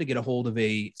Russia to get a hold of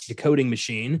a decoding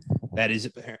machine that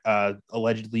is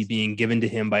allegedly being given to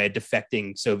him by a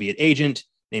defecting Soviet agent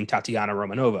named Tatiana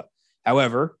Romanova.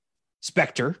 However,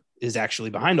 Spectre is actually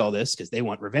behind all this because they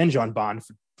want revenge on Bond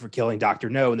for killing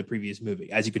Dr. No in the previous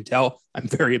movie. As you can tell, I'm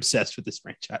very obsessed with this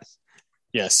franchise.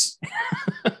 Yes.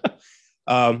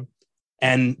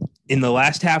 And in the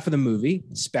last half of the movie,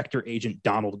 Spectre agent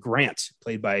Donald Grant,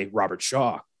 played by Robert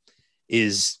Shaw,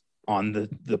 is on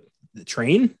the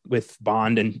train with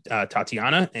Bond and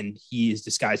Tatiana, and he has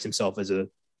disguised himself as a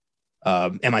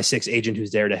MI6 agent who's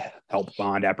there to help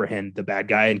Bond apprehend the bad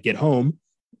guy and get home.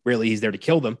 Really, he's there to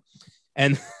kill them.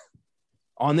 And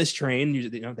on this train,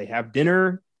 they have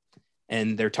dinner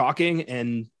and they're talking,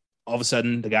 and all of a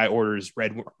sudden the guy orders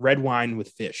red wine with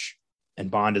fish,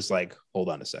 and Bond is like, hold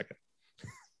on a second.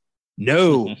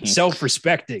 No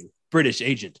self-respecting British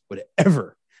agent would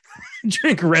ever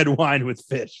drink red wine with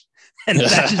fish. And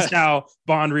that's just how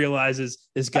Bond realizes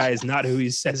this guy is not who he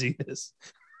says he is.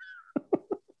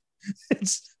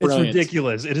 It's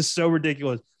ridiculous. It is so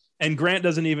ridiculous. And Grant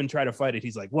doesn't even try to fight it.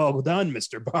 He's like, well done,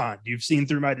 Mr. Bond. You've seen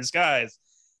through my disguise.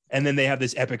 And then they have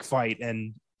this epic fight.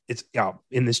 And it's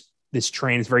in this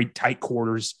train. It's very tight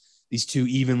quarters. These two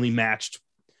evenly matched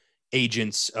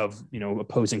agents of,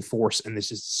 opposing force. And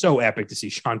this is so epic to see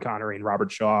Sean Connery and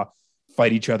Robert Shaw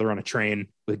fight each other on a train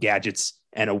with gadgets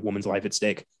and a woman's life at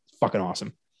stake. It's fucking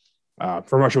awesome.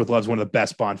 From Russia with Love is one of the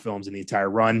best Bond films in the entire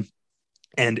run.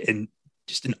 And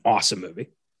just an awesome movie.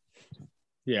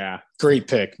 Yeah, great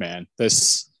pick, man.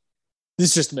 This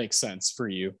just makes sense for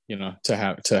you, to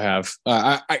have.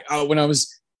 I when I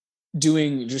was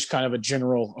doing just kind of a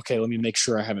general, okay, let me make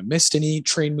sure I haven't missed any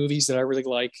train movies that I really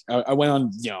like. I went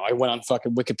on, I went on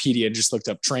fucking Wikipedia and just looked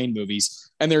up train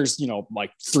movies, and there's,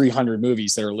 like 300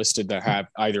 movies that are listed that have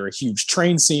either a huge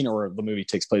train scene or the movie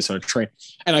takes place on a train.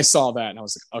 And I saw that and I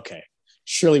was like, okay,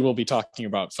 surely we'll be talking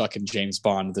about fucking James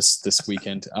Bond this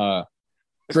weekend.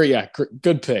 Great, yeah,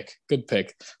 good pick.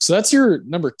 So that's your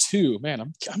number 2, man.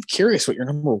 I'm curious what your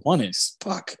number 1 is.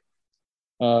 Fuck.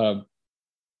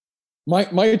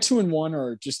 My 2 and 1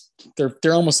 are just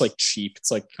they're almost like cheap.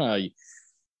 It's like,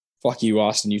 fuck you,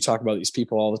 Austin. You talk about these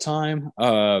people all the time.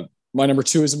 My number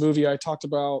 2 is a movie I talked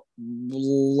about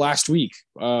last week.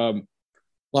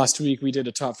 Last week we did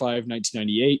a top 5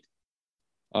 1998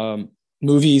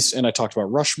 movies, and I talked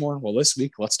about Rushmore. Well, this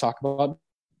week let's talk about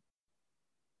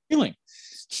Healing.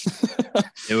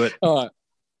 Do it.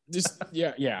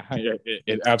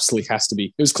 It absolutely has to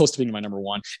be. It was close to being my number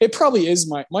 1. It probably is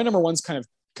my number 1's kind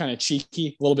of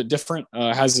cheeky, a little bit different.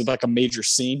 Has like a major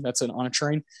scene that's on a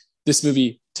train. This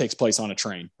movie takes place on a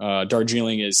train.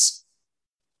 Darjeeling is,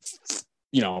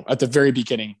 at the very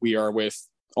beginning, we are with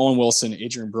Owen Wilson,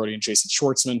 Adrian Brody, and Jason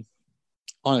Schwartzman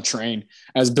on a train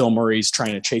as Bill Murray's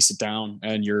trying to chase it down,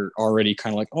 and you're already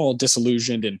kind of like, oh,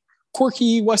 disillusioned and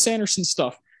quirky Wes Anderson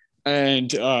stuff. And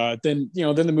then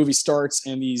the movie starts,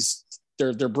 and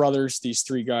they're brothers, these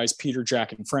 3 guys, Peter,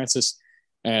 Jack, and Francis,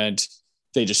 and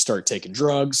they just start taking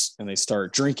drugs, and they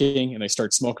start drinking, and they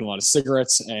start smoking a lot of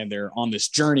cigarettes, and they're on this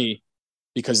journey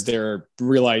because they're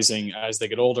realizing as they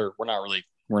get older, we're not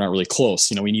really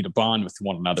close. We need to bond with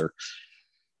one another.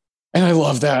 And I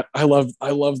love that. I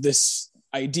love this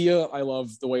idea. I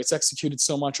love the way it's executed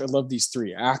so much. I love these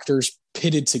 3 actors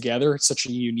pitted together. It's such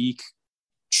a unique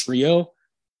trio.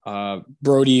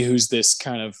 Brody, who's this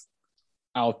kind of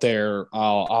out there,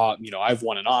 I've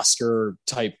won an Oscar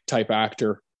type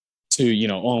actor, to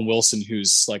Owen Wilson,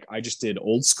 who's like, I just did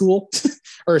Old School,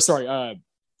 or sorry,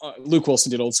 Luke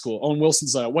Wilson did Old School. Owen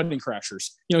Wilson's Wedding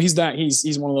Crashers.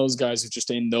 He's one of those guys who's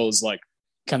just in those like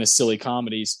kind of silly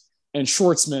comedies. And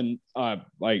Schwartzman, I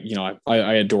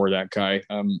adore that guy.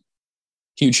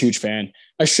 Huge fan.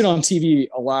 I shit on TV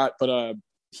a lot, but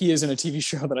he is in a TV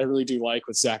show that I really do like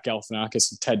with Zach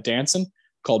Galifianakis and Ted Danson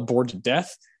called Bored to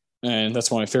Death. And that's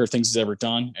one of my favorite things he's ever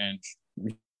done. And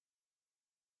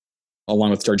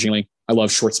along with Darjeeling, I love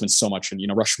Schwartzman so much. And,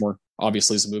 Rushmore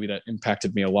obviously is a movie that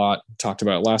impacted me a lot. Talked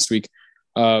about it last week.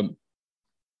 I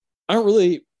don't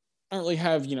really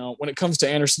have, when it comes to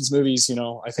Anderson's movies,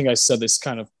 I think I said this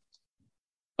kind of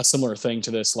a similar thing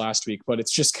to this last week, but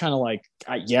it's just kind of like,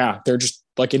 they're just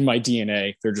like in my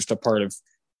DNA. They're just a part of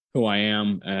who I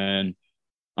am. And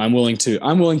I'm willing to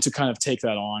kind of take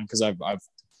that on, because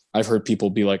I've heard people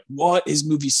be like, what, his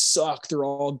movies suck, they're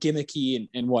all gimmicky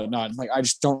and whatnot. Like, I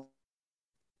just don't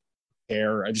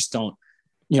care. I just don't,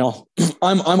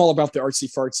 I'm all about the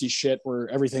artsy fartsy shit where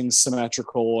everything's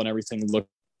symmetrical and everything looks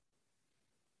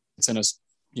in a,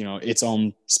 its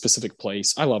own specific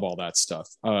place. I love all that stuff.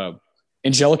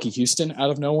 Angelica Houston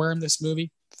out of nowhere in this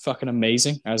movie, fucking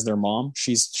amazing as their mom.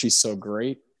 She's so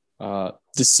great. The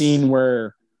scene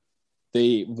where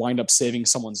they wind up saving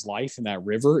someone's life in that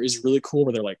river is really cool,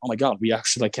 where they're like, oh my God, we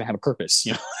actually like can have a purpose.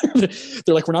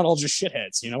 They're like, we're not all just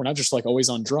shitheads, we're not just like always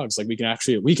on drugs. Like we can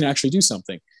actually do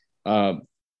something.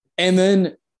 And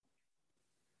then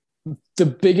the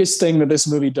biggest thing that this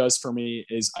movie does for me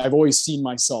is I've always seen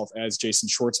myself as Jason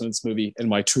Schwartzman in this movie, and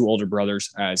my 2 older brothers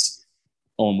as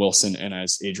Owen Wilson and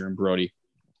as Adrian Brody.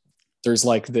 There's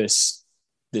like this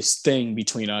thing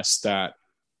between us that,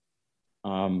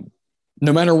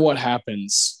 no matter what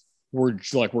happens, we're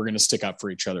going to stick up for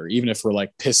each other, even if we're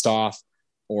like pissed off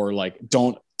or like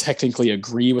don't technically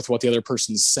agree with what the other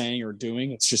person's saying or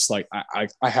doing. It's just like,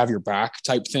 I have your back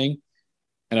type thing.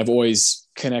 And I've always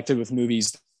connected with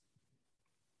movies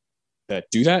that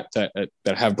do that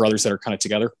have brothers that are kind of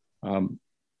together.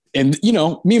 And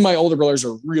me and my older brothers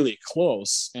are really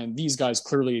close, and these guys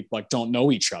clearly like don't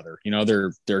know each other.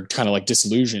 They're kind of like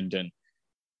disillusioned and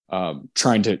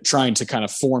trying to kind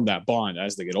of form that bond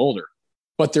as they get older.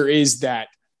 But there is that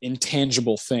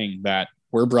intangible thing that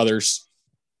we're brothers,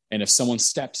 and if someone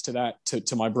steps to that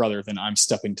to my brother, then I'm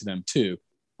stepping to them too.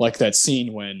 Like that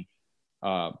scene when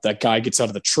that guy gets out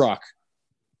of the truck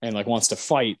and like wants to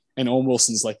fight, and Owen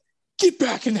Wilson's like, get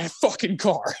back in that fucking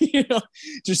car,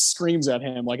 just screams at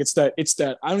him. Like it's that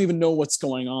I don't even know what's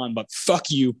going on, but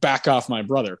fuck you, back off my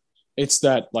brother. It's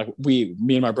that like me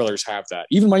and my brothers have that.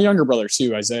 Even my younger brother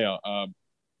too, Isaiah,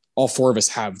 all 4 of us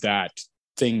have that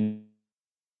thing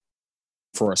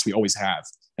for us. We always have.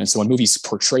 And so when movies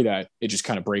portray that, it just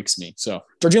kind of breaks me. So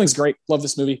Darjeeling's great. Love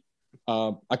this movie.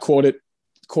 I quote it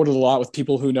a lot with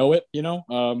people who know it.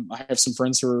 I have some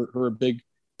friends who are big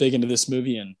big into this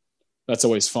movie, and that's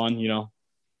always fun,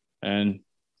 and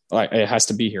it has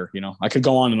to be here. I could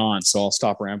go on and on, so I'll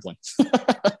stop rambling.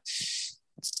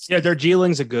 Yeah,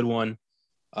 Darjeeling's a good one.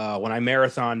 When I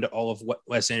marathoned all of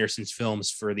Wes Anderson's films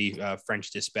for the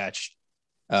French Dispatch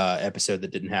episode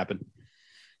that didn't happen,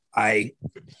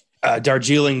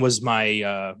 Darjeeling was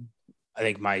my I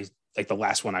think the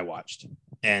last one I watched,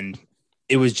 and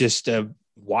it was just a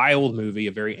wild movie,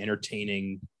 a very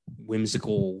entertaining,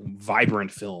 whimsical, vibrant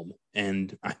film.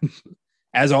 And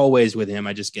as always with him,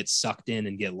 I just get sucked in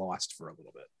and get lost for a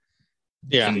little bit.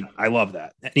 Yeah. And I love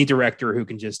that. Any director who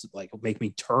can just make me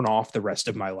turn off the rest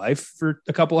of my life for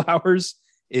a couple of hours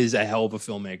is a hell of a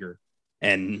filmmaker.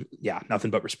 And yeah,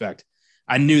 nothing but respect.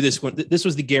 I knew this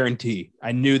was the guarantee.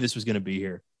 I knew this was going to be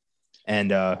here.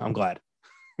 And I'm glad.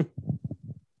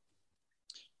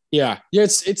 Yeah.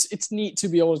 It's neat to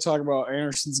be able to talk about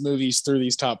Anderson's movies through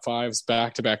these top fives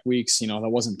back-to-back weeks. That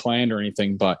wasn't planned or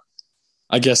anything, but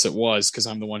I guess it was because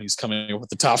I'm the one who's coming up with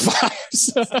the top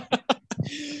fives.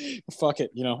 Fuck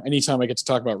it. Anytime I get to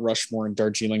talk about Rushmore and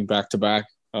Darjeeling back-to-back,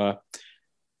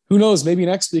 who knows? Maybe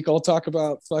next week I'll talk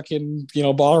about fucking,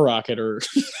 Bottle Rocket, or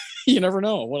you never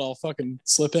know what I'll fucking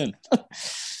slip in.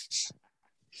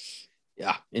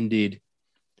 Yeah, indeed.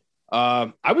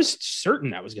 I was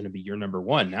certain that was going to be your number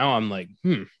one. Now I'm like,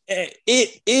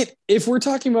 If we're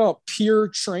talking about pure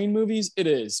train movies, it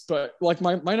is. But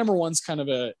my number one's kind of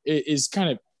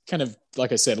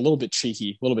like I said, a little bit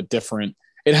cheeky, a little bit different.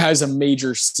 It has a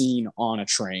major scene on a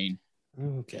train.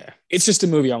 Okay. It's just a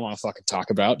movie I want to fucking talk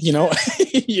about. You know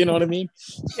what I mean?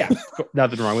 Yeah.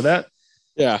 Nothing wrong with that.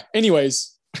 Yeah.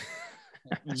 Anyways,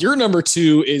 your number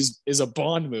two is a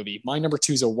Bond movie. My number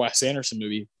two is a Wes Anderson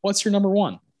movie. What's your number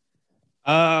one?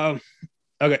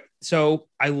 Okay. So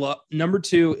I love number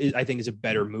two I think is a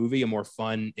better movie, a more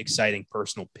fun, exciting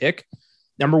personal pick.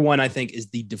 Number one, I think, is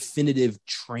the definitive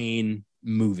train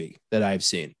movie that I've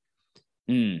seen.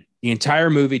 The entire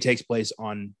movie takes place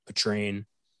on a train.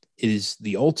 It is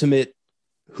the ultimate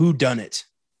whodunit.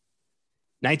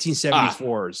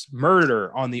 1974's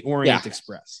Murder on the Orient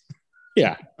Express.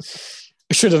 Yeah.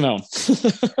 Should have known.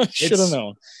 Should have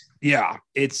known. Yeah.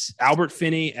 It's Albert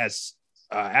Finney as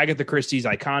Agatha Christie's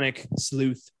iconic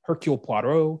sleuth Hercule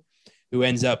Poirot, who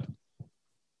ends up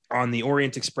on the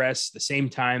Orient Express the same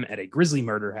time at a grisly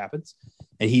murder happens.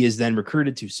 And he is then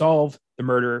recruited to solve the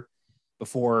murder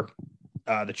before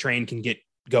the train can get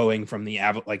going from the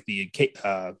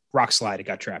rock slide it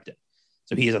got trapped in.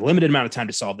 So he has a limited amount of time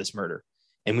to solve this murder.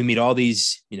 And we meet all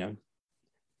these,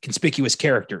 conspicuous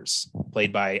characters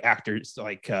played by actors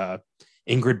like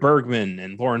Ingrid Bergman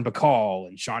and Lauren Bacall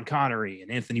and Sean Connery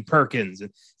and Anthony Perkins. And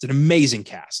it's an amazing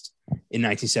cast in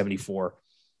 1974.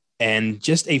 And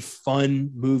just a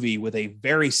fun movie with a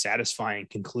very satisfying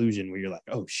conclusion where you're like,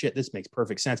 oh shit, this makes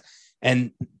perfect sense.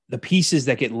 And the pieces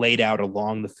that get laid out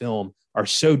along the film are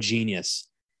so genius.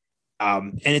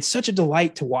 And it's such a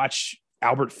delight to watch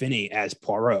Albert Finney as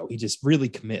Poirot. He just really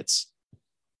commits.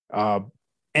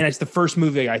 And it's the first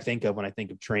movie I think of when I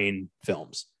think of train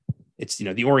films. It's,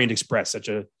 the Orient Express, such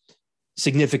a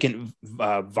significant,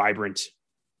 vibrant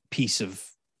piece of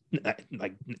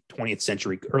early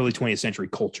 20th century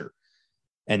culture.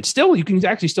 And still, you can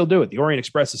actually still do it. The Orient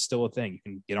Express is still a thing. You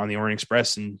can get on the Orient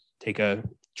Express and take a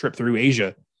trip through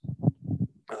Asia,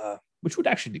 which would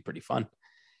actually be pretty fun.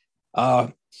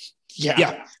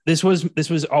 Yeah. This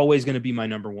was always going to be my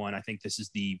number one. I think this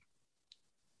is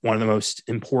one of the most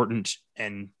important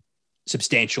and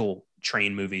substantial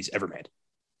train movies ever made.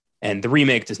 And the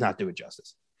remake does not do it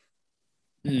justice.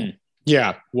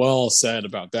 Yeah, well said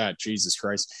about that. Jesus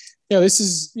Christ. Yeah,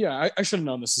 I should have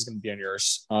known this is going to be on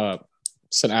yours.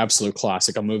 It's an absolute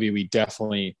classic, a movie we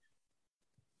definitely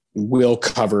will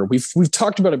cover. We've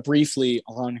talked about it briefly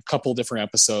on a couple different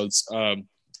episodes. I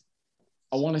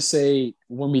want to say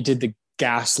when we did the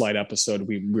Gaslight episode,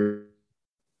 we were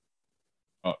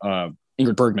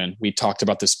Ingrid Bergman, we talked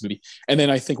about this movie. And then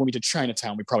I think when we did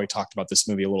Chinatown, we probably talked about this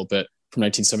movie a little bit from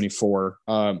 1974.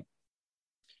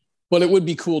 But it would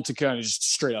be cool to kind of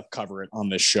just straight up cover it on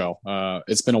this show.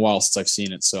 It's been a while since I've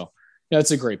seen it. So yeah,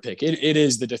 it's a great pick. It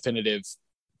is the definitive,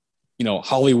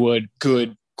 Hollywood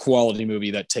good quality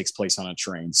movie that takes place on a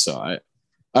train. So I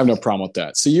have no problem with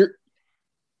that.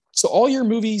 So all your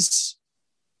movies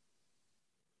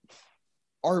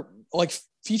are like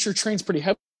feature trains pretty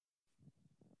heavy.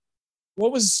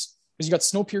 Because you got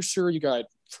Snowpiercer, you got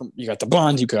the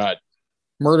Bond, you got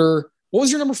Murder. What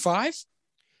was your number 5?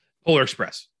 Polar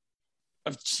Express.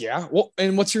 Yeah. Well,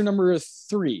 and what's your number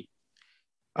 3?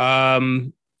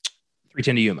 310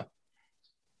 to Yuma.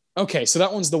 Okay, so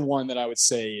that one's the one that I would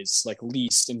say is like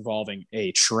least involving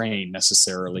a train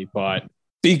necessarily, but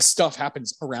big stuff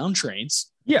happens around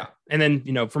trains. Yeah. And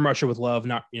then, From Russia with Love,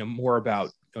 not, more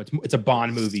about, it's a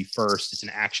Bond movie first. It's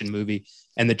an action movie.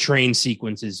 And the train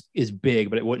sequence is big,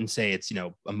 but it wouldn't say it's,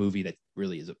 a movie that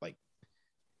really is like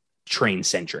train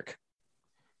centric.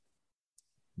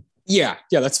 Yeah,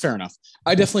 that's fair enough.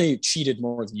 I definitely cheated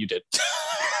more than you did.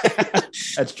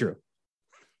 That's true.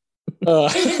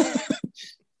 Because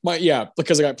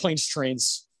I got Planes,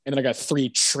 Trains, and then I got 3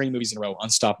 train movies in a row: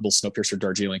 Unstoppable, Snowpiercer,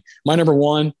 Darjeeling. My number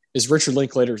 1 is Richard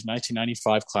Linklater's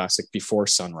 1995 classic Before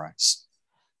Sunrise,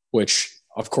 which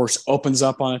of course opens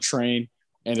up on a train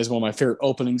and is one of my favorite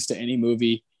openings to any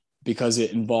movie because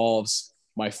it involves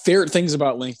my favorite things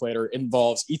about Linklater. It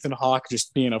involves Ethan Hawke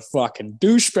just being a fucking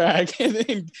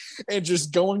douchebag and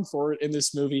just going for it in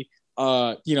this movie.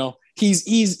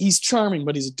 He's charming,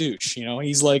 but he's a douche.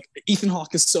 He's like, Ethan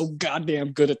Hawke is so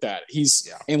goddamn good at that.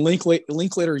 And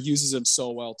Linklater uses him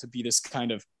so well to be this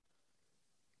kind of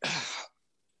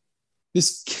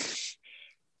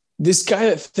this guy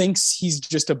that thinks he's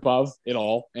just above it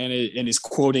all and is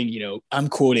quoting, I'm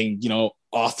quoting,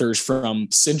 authors from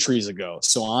centuries ago.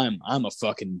 So I'm a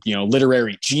fucking,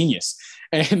 literary genius.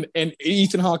 And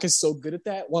Ethan Hawke is so good at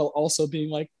that while also being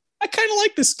like, I kind of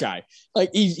like this guy.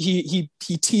 Like he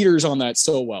teeters on that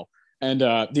so well. And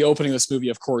the opening of this movie,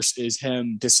 of course, is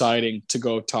him deciding to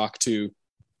go talk to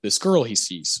this girl he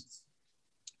sees.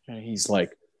 And he's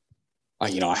like, I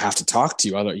have to talk to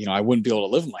you. I wouldn't be able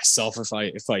to live with myself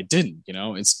if I didn't,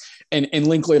 it's, and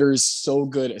Linklater is so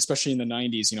good, especially in the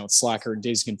 90s, Slacker,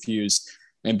 Dazed and Confused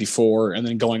and before, and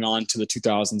then going on to the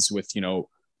 2000s with,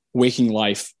 Waking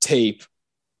Life, Tape,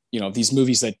 these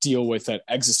movies that deal with that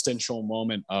existential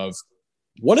moment of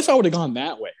what if I would have gone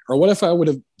that way? Or what if I would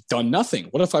have done nothing?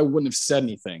 What if I wouldn't have said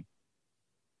anything?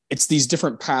 It's these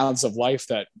different paths of life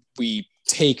that we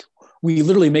take. We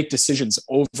literally make decisions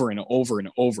over and over and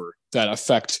over that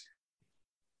affect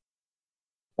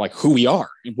like who we are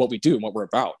and what we do and what we're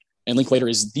about. And Linklater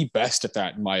is the best at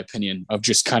that, in my opinion, of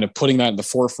just kind of putting that in the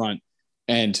forefront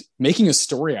and making a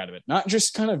story out of it. Not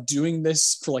just kind of doing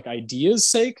this for like ideas'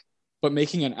 sake, but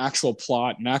making an actual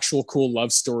plot, an actual cool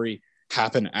love story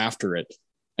happen after it.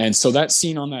 And so that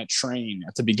scene on that train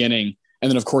at the beginning, and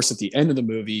then of course at the end of the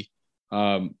movie,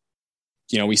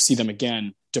 we see them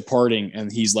again departing,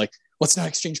 and he's like, let's not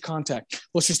exchange contact.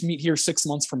 Let's just meet here 6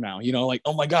 months from now. Like,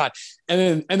 oh my God.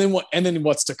 And then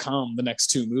what's to come, the next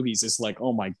 2 movies is like,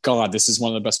 oh my God, this is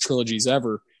one of the best trilogies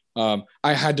ever.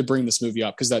 I had to bring this movie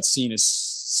up because that scene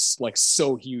is like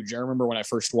so huge. I remember when I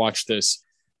first watched this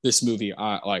movie,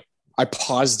 I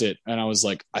paused it and I was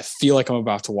like, I feel like I'm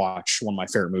about to watch one of my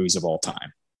favorite movies of all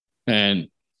time. And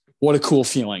what a cool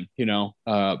feeling,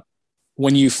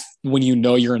 when you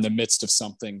you're in the midst of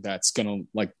something that's going to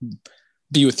like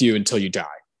be with you until you die.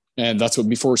 And that's what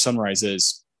Before Sunrise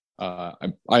is.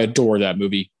 I adore that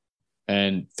movie.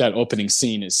 And that opening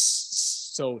scene is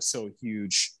so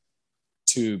huge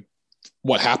to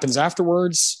what happens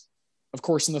afterwards, of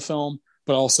course, in the film,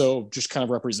 but also just kind of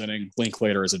representing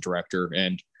Linklater as a director.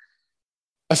 And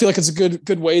I feel like it's a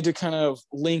good way to kind of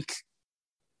link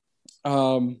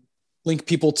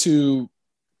people to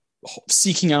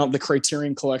seeking out the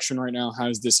Criterion Collection right now.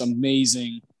 Has this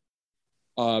amazing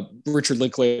Richard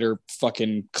Linklater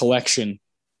fucking collection.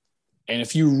 And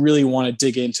if you really want to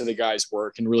dig into the guy's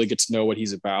work and really get to know what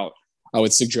he's about, I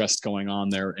would suggest going on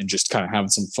there and just kind of having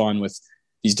some fun with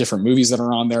these different movies that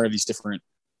are on there. These different,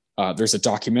 there's a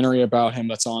documentary about him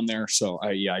that's on there. So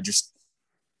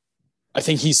I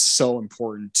think he's so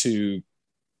important to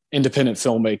independent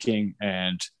filmmaking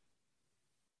and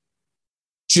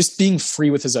just being free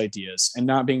with his ideas and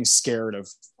not being scared of,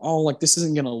 this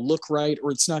isn't going to look right,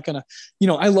 or it's not going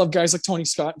to, I love guys like Tony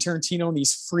Scott and Tarantino and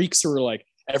these freaks who are like,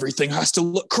 everything has to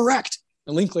look correct.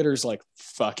 And Linklater's like,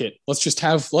 fuck it. Let's just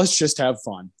have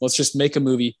fun. Let's just make a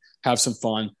movie, have some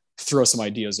fun, throw some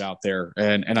ideas out there.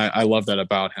 And I love that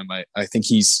about him. I think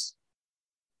he's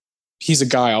a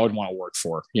guy I would want to work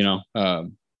for,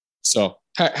 so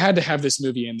had to have this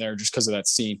movie in there just because of that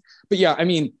scene. But yeah, I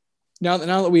mean, now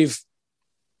that we've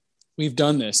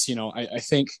done this, I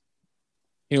think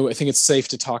it's safe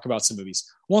to talk about some movies.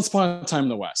 Once Upon a Time in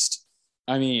the West.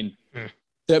 I mean,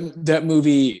 that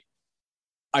movie,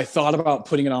 I thought about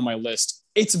putting it on my list.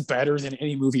 It's better than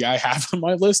any movie I have on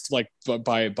my list, like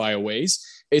by a ways.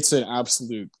 It's an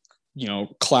absolute,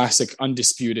 classic,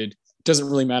 undisputed. Doesn't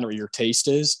really matter what your taste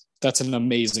is. That's an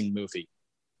amazing movie.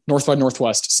 North by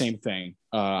Northwest, same thing.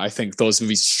 I think those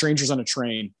movies, Strangers on a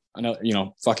Train,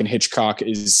 fucking Hitchcock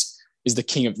is the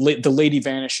king of The Lady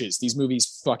Vanishes. These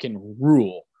movies fucking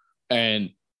rule.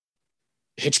 And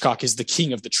Hitchcock is the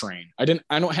king of the train. I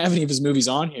don't have any of his movies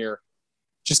on here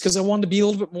just because I wanted to be a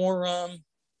little bit more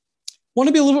want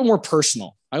to be a little bit more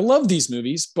personal. I love these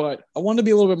movies, but I want to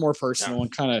be a little bit more personal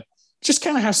and kind of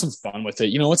have some fun with it.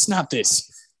 You know, it's not this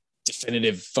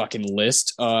definitive fucking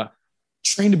list.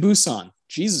 Train to Busan.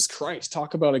 Jesus Christ.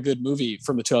 Talk about a good movie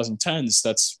from the 2010s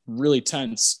that's really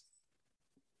tense,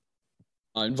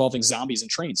 involving zombies and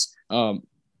trains. The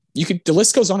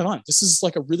list goes on and on. This is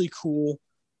like a really cool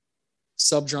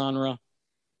subgenre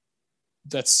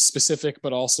that's specific,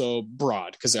 but also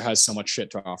broad because it has so much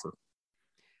shit to offer.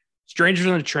 Strangers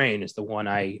on a Train is the one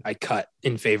I cut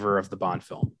in favor of the Bond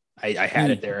film. I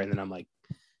had it there, and then I'm like,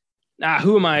 nah,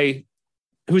 who am I?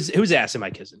 Whose ass am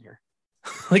I kissing here?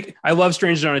 Like, I love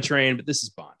Strangers on a Train, but this is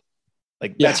Bond.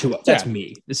 Like, that's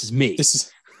me. This is me.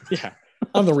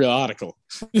 I'm the real article.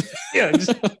 Yeah,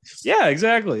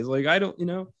 exactly. It's like, I don't,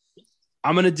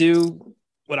 I'm going to do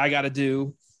what I got to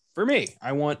do for me.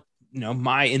 I want,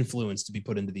 my influence to be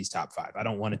put into these top 5. I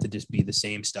don't want it to just be the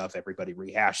same stuff everybody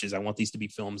rehashes. I want these to be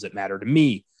films that matter to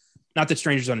me. Not that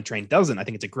Strangers on a Train doesn't. I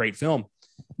think it's a great film,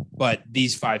 but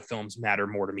these 5 films matter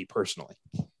more to me personally.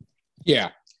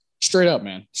 Yeah. Straight up,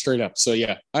 man. Straight up. So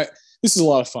yeah, this is a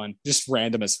lot of fun. Just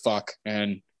random as fuck.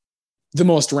 And the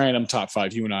most random top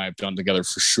 5 you and I have done together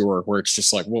for sure, where it's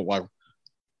just like, well, why?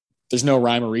 There's no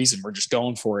rhyme or reason. We're just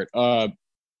going for it.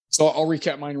 So I'll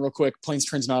recap mine real quick. Planes,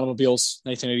 Trains, and Automobiles,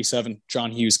 1987,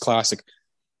 John Hughes classic.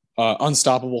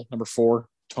 Unstoppable, number 4,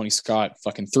 Tony Scott,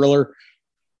 fucking thriller.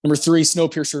 Number 3,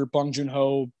 Snowpiercer, Bong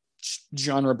Joon-ho,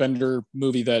 genre bender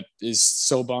movie that is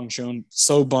so Bong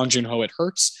Joon-ho it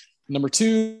hurts. Number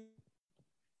 2,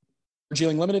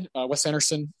 Darjeeling Limited, Wes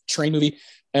Anderson, train movie.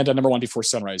 And number 1, Before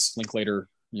Sunrise, Linklater,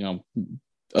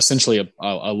 essentially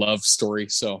a love story.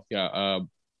 So yeah,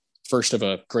 first of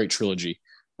a great trilogy.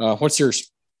 What's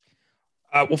yours?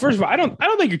 Well, first of all, I don't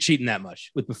think you're cheating that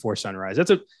much with Before Sunrise.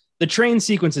 The train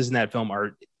sequences in that film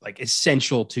are like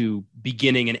essential to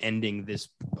beginning and ending this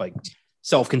like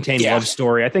self-contained love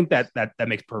story. I think that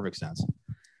makes perfect sense.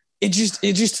 It just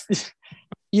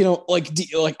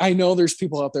like I know there's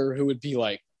people out there who would be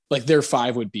like their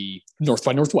 5 would be North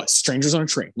by Northwest, Strangers on a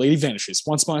Train, Lady Vanishes,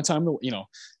 Once Upon a Time,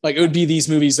 like it would be these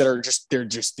movies that are they're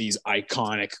just these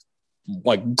iconic,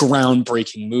 like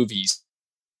groundbreaking movies.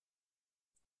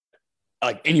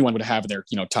 Like anyone would have in their,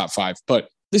 top 5, but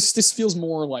this feels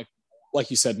more like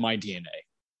you said, my DNA.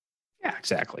 Yeah,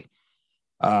 exactly.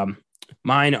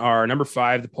 Mine are number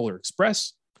 5, The Polar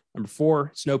Express, number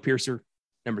 4, Snowpiercer,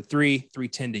 number 3,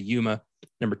 3:10 to Yuma,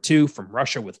 number 2, From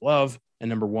Russia with Love, and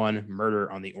number 1,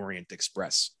 Murder on the Orient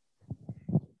Express.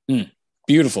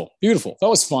 Beautiful. That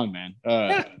was fun, man.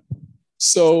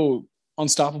 So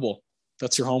Unstoppable.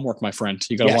 That's your homework, my friend.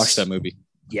 You got to watch that movie.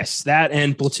 Yes, that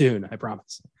and Platoon, I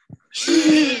promise.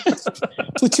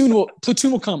 Platoon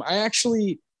will come.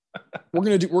 We're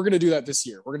gonna do that this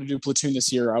year. We're gonna do Platoon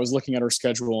this year. I was looking at our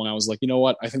schedule and I was like, you know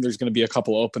what? I think there's gonna be a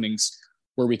couple openings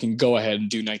where we can go ahead and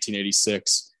do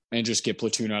 1986 and just get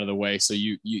Platoon out of the way, so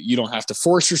you don't have to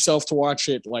force yourself to watch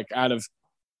it like out of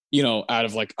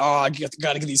like, oh, I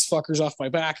gotta get these fuckers off my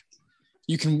back.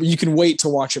 You can wait to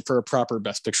watch it for a proper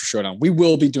Best Picture showdown. We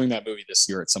will be doing that movie this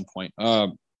year at some point.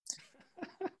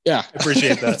 Yeah,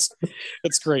 appreciate that.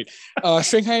 That's great.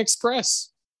 Shanghai Express,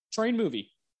 train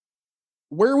movie.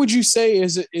 Where would you say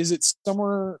is it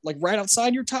somewhere like right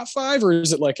outside your top 5, or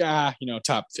is it like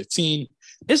top 15?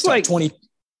 It's top like 20.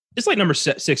 It's like number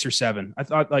 6 or 7. I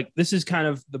thought like this is kind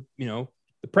of the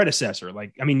the predecessor.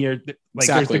 Like, I mean, you're like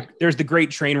exactly. there's the Great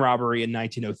Train Robbery in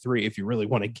 1903 if you really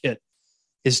want to get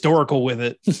historical with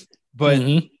it.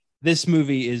 But this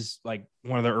movie is like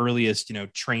one of the earliest,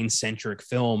 train centric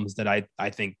films that I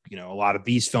think, a lot of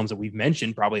these films that we've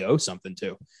mentioned probably owe something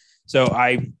to. So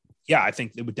I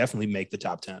think it would definitely make the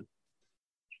top 10.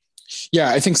 Yeah,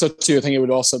 I think so too. I think it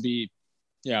would also be,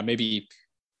 maybe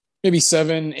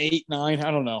 7, 8, 9.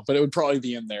 I don't know, but it would probably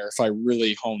be in there if I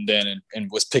really honed in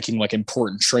and was picking like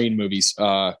important train movies.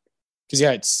 Cause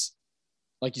it's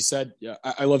like you said,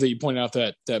 I love that you pointed out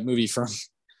that movie from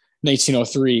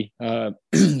 1903,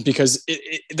 because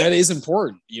that is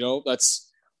important,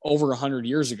 that's over 100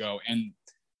 years ago, and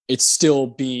it's still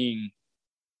being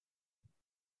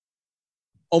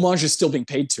homage is still being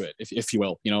paid to it, if you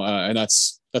will, and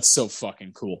that's so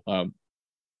fucking cool.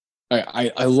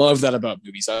 I love that about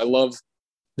movies. I love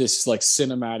this like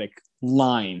cinematic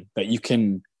line that you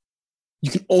can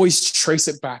always trace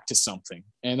it back to something,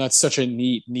 and that's such a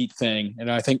neat thing. And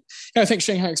I think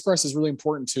Shanghai Express is really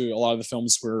important to a lot of the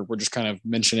films we're just kind of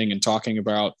mentioning and talking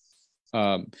about.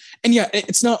 And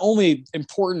it's not only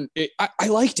important. I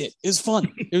liked it. It was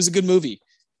fun. It was a good movie,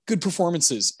 good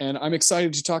performances, and I'm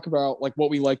excited to talk about like what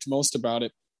we liked most about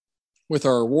it with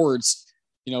our awards.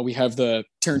 We have the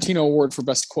Tarantino Award for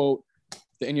Best Quote,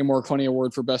 the Ennio Morricone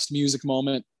Award for Best Music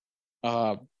Moment.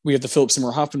 We have the Philip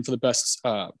Seymour Hoffman for the best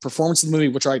performance in the movie,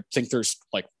 which I think there's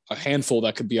like a handful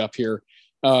that could be up here.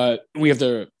 We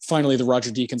have finally the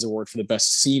Roger Deakins Award for the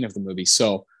best scene of the movie.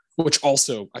 So, which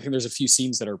also I think there's a few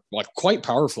scenes that are like quite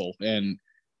powerful. And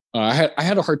I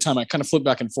had a hard time. I kind of flipped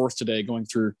back and forth today going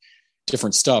through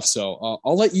different stuff. So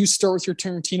I'll let you start with your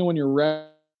Tarantino when you're ready.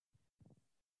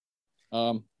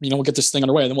 We'll get this thing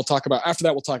underway, and then we'll talk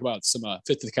about some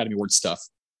Fifth Academy Award stuff.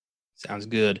 Sounds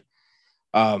good.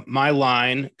 My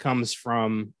line comes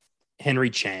from Henry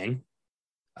Chang.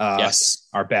 Yes,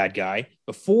 our bad guy.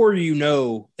 Before you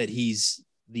know that he's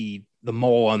the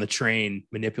mole on the train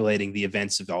manipulating the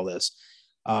events of all this,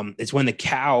 it's when the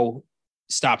cow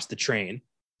stops the train,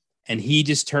 and he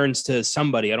just turns to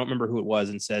somebody, I don't remember who it was,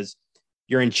 and says,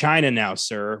 "You're in China now,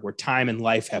 sir, where time and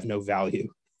life have no value."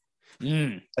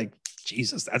 Like,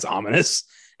 Jesus, that's ominous.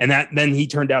 And then he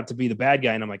turned out to be the bad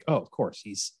guy, and I'm like, oh, of course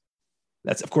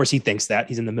he thinks that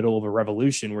he's in the middle of a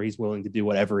revolution where he's willing to do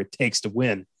whatever it takes to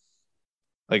win.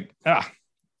 Like, that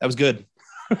was good.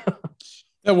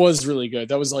 That was really good.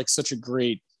 That was like such a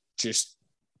great, just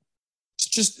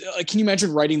can you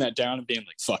imagine writing that down and being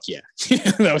like, fuck yeah.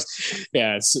 That was,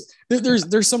 yeah.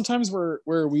 There's sometimes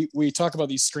where we talk about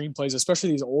these screenplays,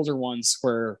 especially these older ones,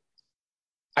 where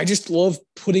I just love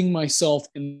putting myself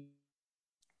in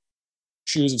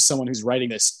shoes of someone who's writing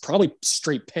this, probably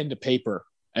straight pen to paper,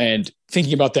 and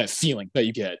thinking about that feeling that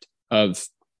you get of,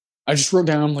 I just wrote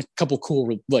down like a couple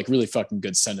cool, like really fucking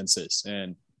good sentences.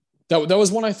 And that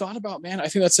was one I thought about, man. I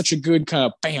think that's such a good kind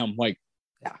of bam, like,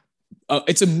 yeah.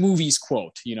 It's a movie's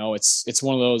quote, it's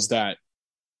one of those that,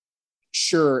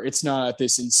 sure, it's not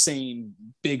this insane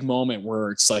big moment where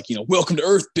it's like, welcome to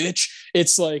Earth, bitch.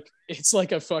 It's like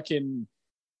a fucking,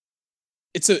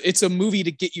 it's a movie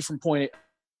to get you from point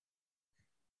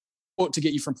A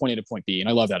to point B. And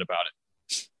I love that about it.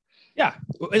 Yeah.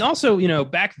 And also,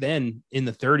 back then in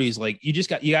the 30s, like you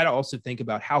got to also think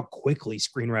about how quickly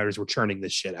screenwriters were churning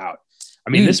this shit out.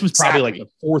 I mean, this was probably like the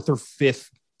fourth or fifth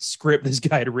script this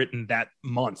guy had written that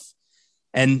month.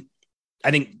 And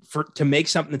I think to make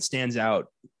something that stands out,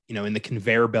 in the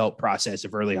conveyor belt process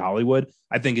of early Hollywood,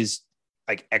 I think is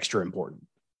like extra important.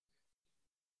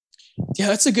 Yeah,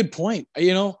 that's a good point.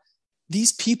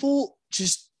 These people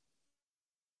just,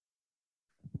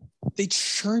 they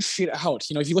churn shit out.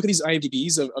 If you look at these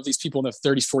IMDb's of these people in the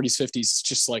 30s, 40s, 50s, it's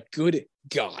just like, good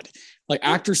God. Like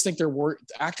actors think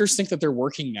that they're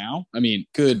working now. I mean,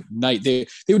 good night. They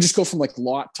would just go from like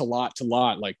lot to lot to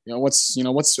lot. Like,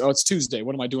 it's Tuesday.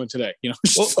 What am I doing today?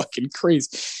 It's fucking crazy.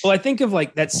 Well, I think of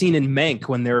like that scene in Mank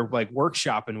when they're like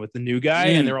workshopping with the new guy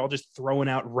and they're all just throwing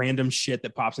out random shit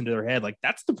that pops into their head. Like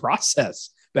that's the process.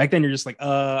 Back then you're just like,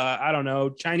 I don't know,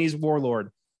 Chinese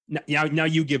warlord. Now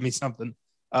you give me something.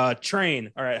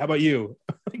 Train. All right. How about you?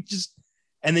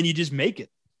 And then you just make it.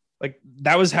 Like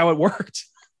that was how it worked.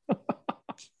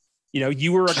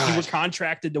 You were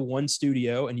contracted to one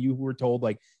studio and you were told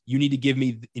like, you need to give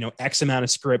me, X amount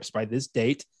of scripts by this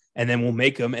date, and then we'll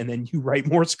make them. And then you write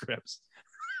more scripts.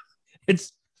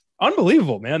 It's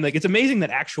unbelievable, man. Like it's amazing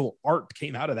that actual art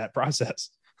came out of that process.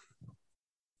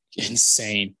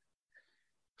 Insane.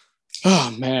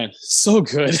 Oh man. So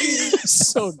good.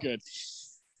 So good.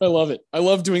 I love it. I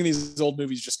love doing these old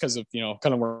movies just because of,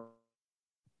 kind of where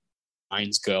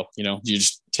minds go, you're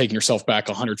just taking yourself back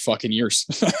 100 fucking years.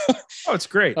 Oh, it's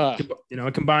great.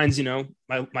 It combines,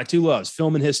 my two loves,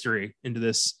 film and history, into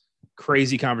this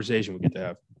crazy conversation we get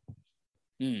to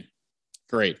have.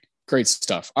 Great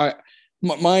stuff. I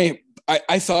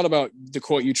thought about the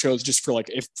quote you chose just for like,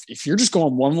 if you're just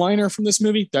going one liner from this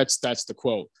movie, that's the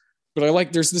quote. But I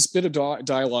like, there's this bit of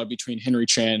dialogue between Henry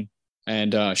Chan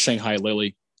and Shanghai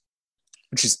Lily,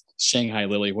 which is Shanghai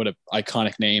Lily. What an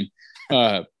iconic name.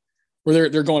 Where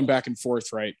they're going back and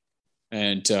forth, right?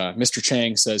 And Mr.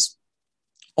 Chang says,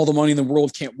 all the money in the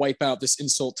world can't wipe out this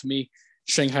insult to me.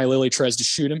 Shanghai Lily tries to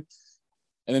shoot him.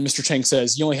 And then Mr. Chang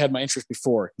says, you only had my interest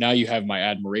before. Now you have my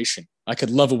admiration. I could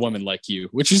love a woman like you,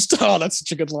 which is, that's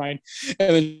such a good line.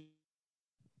 And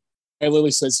then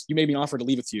Lily says, you made me an offer to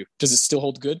leave with you. Does it still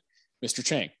hold good? Mr.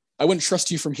 Chang, I wouldn't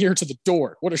trust you from here to the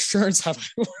door. What assurance have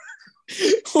I?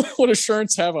 What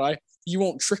assurance have I? You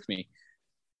won't trick me.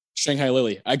 Shanghai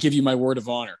Lily, I give you my word of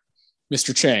honor.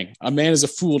 Mr. Chang, a man is a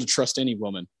fool to trust any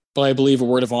woman, but I believe a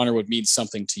word of honor would mean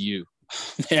something to you.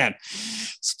 Man,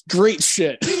 it's great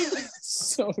shit.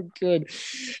 So good.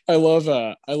 I love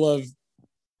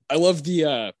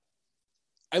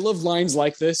lines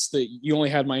like this, that you only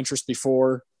had my interest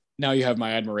before. Now you have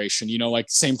my admiration. Like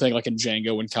same thing like in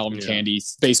Django when Calvin Candy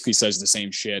basically says the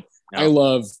same shit. Yeah.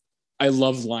 I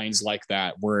love lines like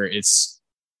that where it's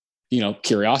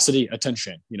curiosity,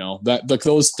 attention, that like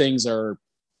those things are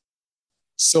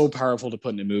so powerful to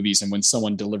put into movies. And when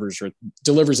someone delivers it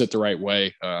the right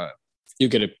way, you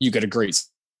get a great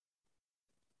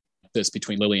this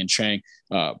between Lily and Chang.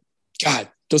 God,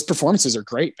 those performances are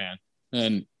great, man.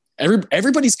 And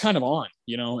everybody's kind of on,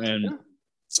 and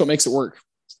so it makes it work.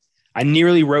 I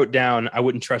nearly wrote down, I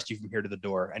wouldn't trust you from here to the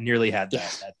door. I nearly had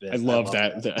that bit. I love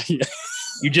that. Yeah.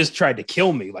 You just tried to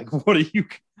kill me. Like, what are you?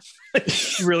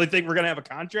 You really think we're going to have a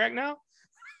contract now?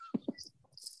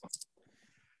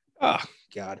 Oh,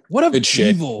 God. What a good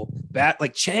evil bat.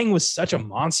 Like, Chang was such a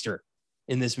monster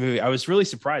in this movie. I was really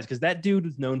surprised because that dude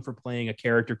was known for playing a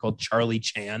character called Charlie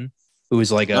Chan, who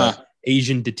is like a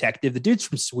Asian detective. The dude's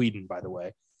from Sweden, by the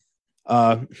way.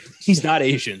 He's not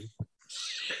Asian.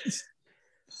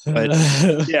 But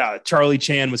yeah, Charlie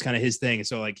Chan was kind of his thing.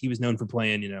 So like he was known for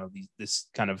playing, this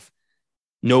kind of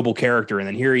noble character. And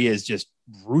then here he is just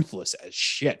ruthless as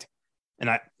shit. And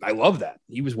I love that.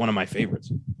 He was one of my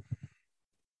favorites.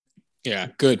 Yeah.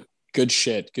 Good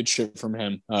shit. Good shit from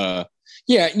him. And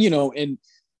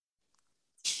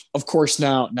of course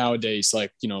nowadays,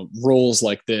 like, roles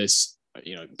like this,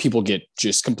 people get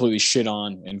just completely shit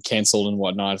on and canceled and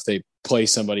whatnot if they play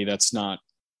somebody that's not.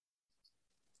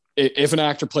 If an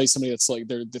actor plays somebody that's like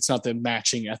that's not the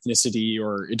matching ethnicity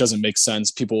or it doesn't make sense,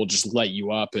 people will just light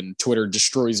you up and Twitter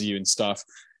destroys you and stuff.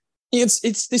 This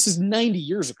is 90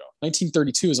 years ago.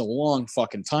 1932 is a long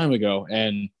fucking time ago,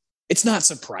 and it's not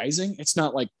surprising. It's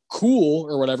not like cool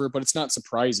or whatever, but it's not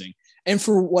surprising. And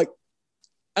for like,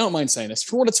 I don't mind saying this,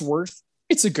 for what it's worth,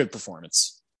 it's a good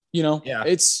performance. Yeah.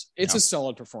 It's a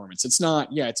solid performance. It's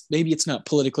not, maybe it's not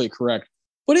politically correct,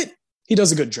 but he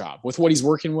does a good job with what he's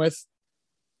working with.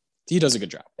 He does a good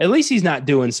job. At least he's not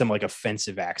doing some like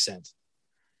offensive accent.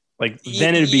 Like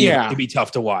then it'd be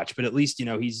tough to watch, but at least,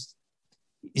 he's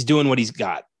doing what he's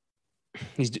got.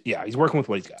 He's working with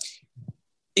what he's got.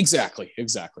 Exactly.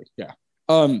 Yeah.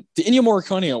 The Ennio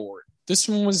Morricone Award. This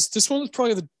one was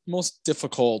probably the most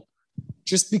difficult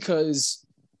just because,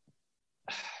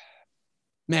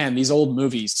 man, these old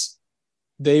movies,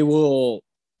 they will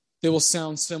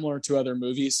sound similar to other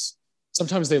movies.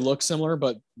 Sometimes they look similar,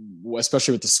 but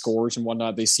especially with the scores and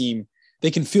whatnot, they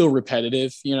can feel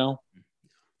repetitive,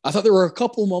 I thought there were a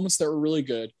couple of moments that were really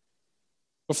good,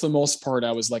 but for the most part,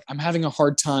 I was like, I'm having a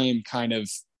hard time kind of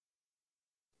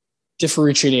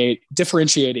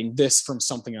differentiating this from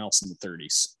something else in the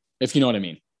 30s, if you know what I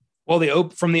mean. Well,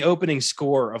 from the opening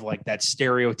score of like that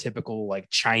stereotypical like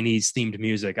Chinese themed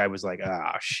music, I was like,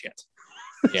 oh shit.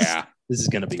 Yeah. This is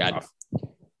going to be rough.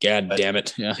 God damn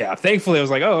it. Yeah. Thankfully I was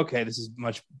like, oh, okay, this is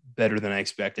much better than I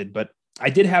expected. But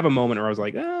I did have a moment where I was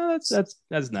like,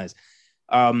 that's nice.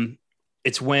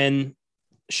 It's when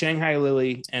Shanghai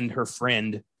Lily and her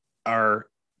friend are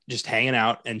just hanging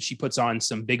out and she puts on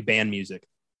some big band music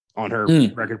on her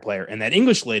record player. And that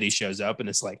English lady shows up and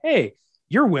it's like, hey,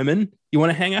 you're women. You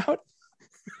want to hang out?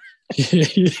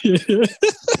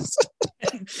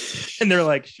 And they're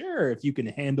like, sure, if you can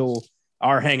handle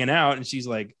our hanging out. And she's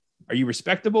like, are you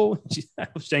respectable?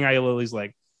 Shanghai Lily's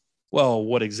like, well,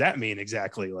 what does that mean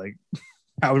exactly? Like,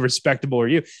 how respectable are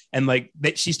you? And like,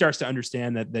 she starts to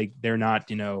understand that they're not,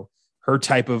 her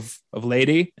type of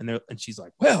lady. And she's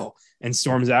like, well, and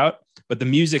storms out. But the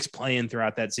music's playing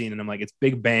throughout that scene. And I'm like, it's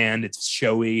big band. It's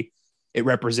showy. It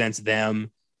represents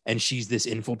them. And she's this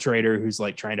infiltrator who's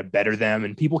like trying to better them.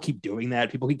 And people keep doing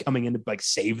that. People keep coming in to like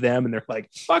save them. And they're like,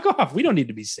 fuck off. We don't need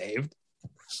to be saved.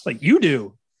 Like you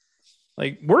do.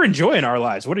 Like we're enjoying our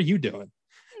lives. What are you doing?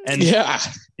 And yeah,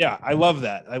 I love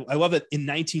that. I love that in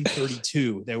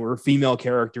 1932, there were female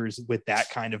characters with that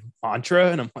kind of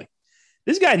mantra. And I'm like,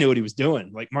 this guy knew what he was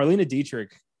doing. Like Marlene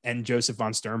Dietrich and Joseph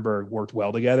von Sternberg worked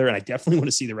well together. And I definitely want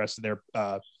to see the rest of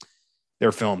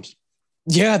their films.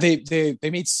 Yeah, they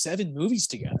made 7 movies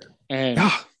together, and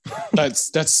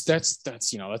that's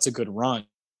a good run.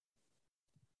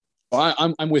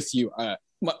 I'm with you.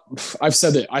 I've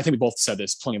said that. I think we both said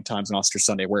this plenty of times on Oscar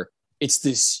Sunday, where it's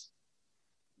this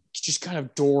just kind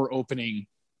of door opening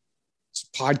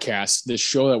podcast, this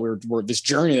show that we're this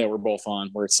journey that we're both on,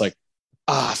 where it's like,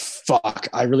 fuck,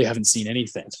 I really haven't seen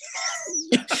anything.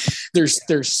 There's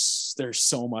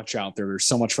so much out there. There's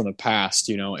so much from the past,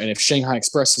 and if Shanghai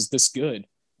Express is this good,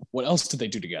 what else did they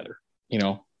do together?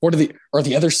 What are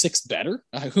the other 6 better?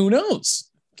 Who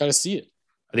knows? Got to see it.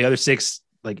 Are the other 6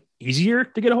 like easier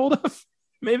to get a hold of?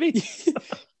 Maybe.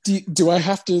 Do I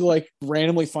have to like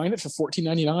randomly find it for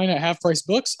 $14.99 at Half Price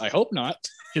Books? I hope not.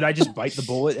 Should I just bite the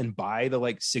bullet and buy the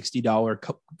like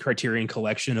 $60 Criterion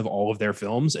collection of all of their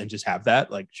films and just have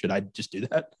that? Like, should I just do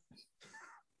that?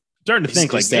 I'm starting to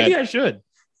think like maybe I should.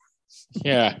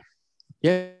 Yeah.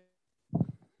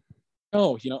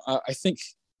 no, I think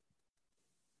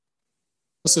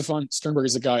Joseph von Sternberg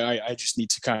is a guy I just need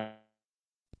to kind of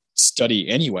study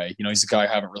anyway. He's a guy I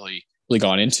haven't really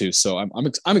gone into, so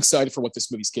I'm excited for what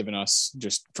this movie's given us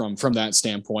just from that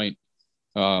standpoint.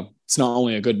 It's not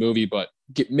only a good movie, but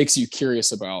makes you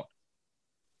curious about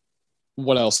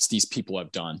what else these people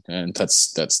have done, and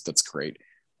that's great.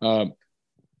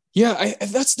 Yeah,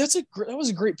 that was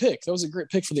a great pick. That was a great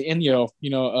pick for the Ennio.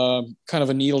 Kind of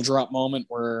a needle drop moment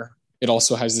where it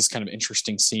also has this kind of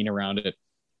interesting scene around it.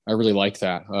 I really like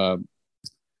that.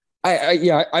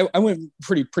 I went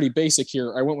pretty basic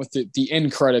here. I went with the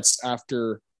end credits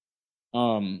after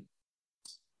Doc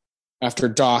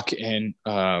and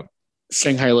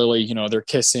Shanghai Lily. They're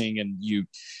kissing, and you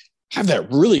have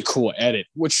that really cool edit,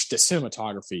 which the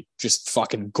cinematography just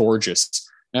fucking gorgeous,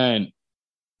 and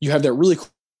you have that really cool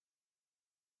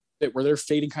bit where they're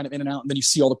fading kind of in and out, and then you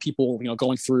see all the people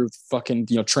going through the fucking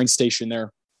train station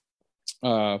there.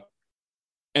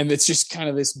 And it's just kind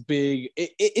of this big,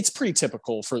 it's pretty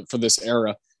typical for this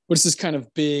era, but it's this kind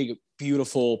of big,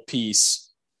 beautiful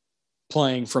piece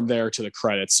playing from there to the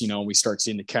credits. We start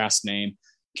seeing the cast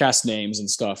names and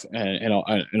stuff and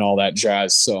all that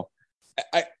jazz. So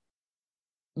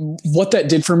what that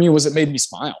did for me was it made me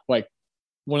smile. Like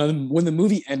when the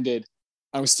movie ended,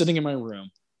 I was sitting in my room,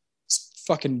 it's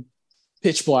fucking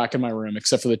pitch black in my room,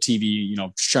 except for the TV,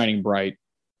 shining bright.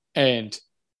 And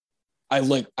I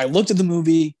looked at the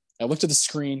movie, I looked at the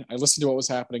screen, I listened to what was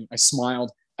happening, I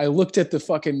smiled. I looked at the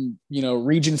fucking,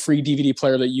 region-free DVD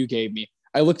player that you gave me.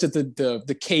 I looked at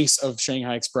the case of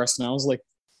Shanghai Express, and I was like,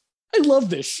 I love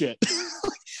this shit.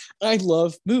 I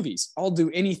love movies. I'll do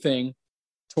anything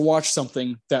to watch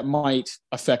something that might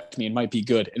affect me and might be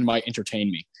good and might entertain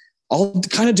me. I'll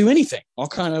kind of do anything.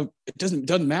 It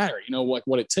doesn't matter,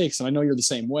 what it takes. And I know you're the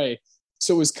same way.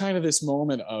 So it was kind of this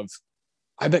moment of,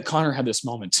 I bet Connor had this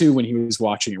moment too when he was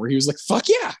watching it, where he was like, fuck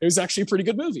yeah, it was actually a pretty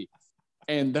good movie.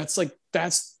 And that's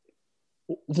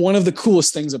one of the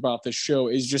coolest things about this show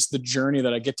is just the journey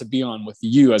that I get to be on with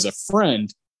you as a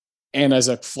friend and as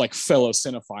a fellow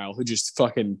cinephile who just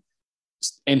fucking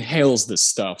inhales this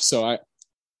stuff. So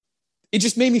it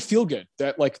just made me feel good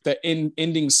that the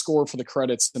ending score for the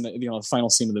credits and the final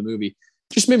scene of the movie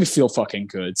just made me feel fucking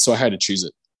good. So I had to choose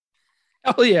it.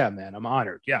 Oh yeah, man. I'm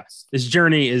honored. Yes. This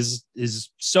journey is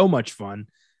so much fun.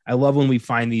 I love when we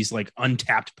find these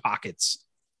untapped pockets.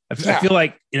 I feel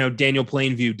like, Daniel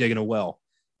Plainview digging a well.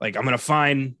 I'm going to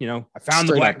find, I found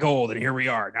the black gold and here we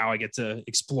are. Now I get to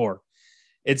explore.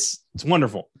 It's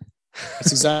wonderful.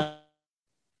 That's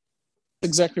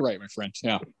exactly right, my friend.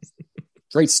 Yeah.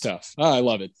 Great stuff. I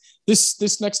love it.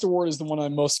 This next award is the one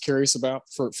I'm most curious about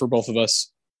for both of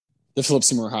us. The Philip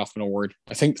Seymour Hoffman Award.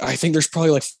 I think there's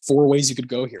probably 4 ways you could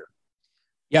go here.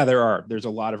 Yeah, there are. There's a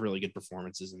lot of really good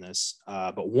performances in this.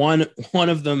 But one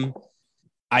of them,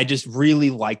 I just really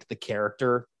liked the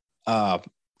character.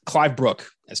 Clive Brook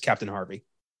as Captain Harvey.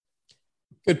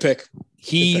 Good pick.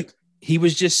 He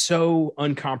was just so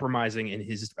uncompromising in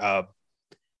his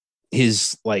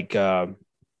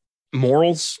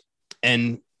morals,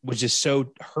 and was just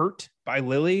so hurt by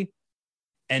Lily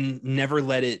and never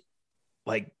let it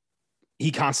he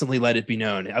constantly let it be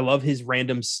known. I love his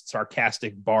random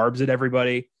sarcastic barbs at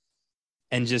everybody,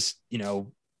 and just,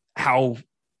 how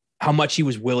much he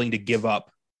was willing to give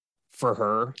up for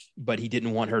her, but he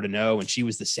didn't want her to know. And she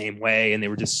was the same way. And they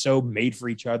were just so made for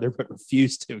each other, but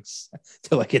refused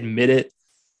to admit it.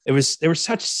 They were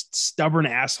such stubborn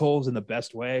assholes in the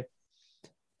best way.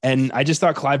 And I just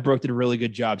thought Clive Brook did a really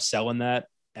good job selling that.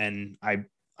 And I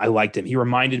liked him. He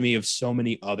reminded me of so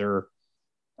many other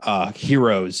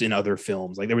heroes in other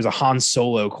films. There was a Han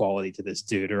Solo quality to this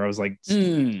dude, or I was like,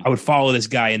 I would follow this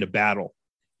guy into battle.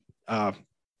 I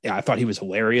thought he was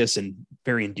hilarious and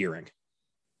very endearing.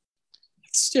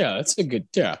 That's a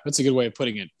good way of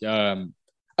putting it.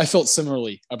 I felt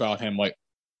similarly about him.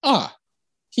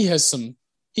 He has some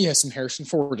Harrison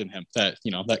Ford in him. That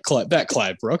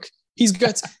Clive Brook. He's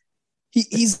got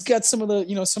some of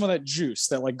the, some of that juice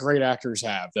that great actors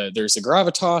have. That there's a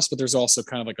gravitas, but there's also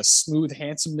kind of a smooth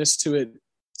handsomeness to it.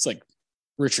 It's like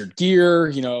Richard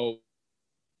Gere,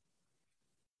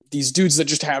 these dudes that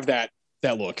just have that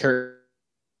look. Harrison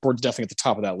Ford's definitely at the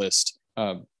top of that list.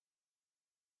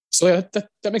 So yeah,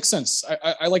 that makes sense.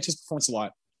 I liked his performance a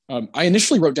lot. I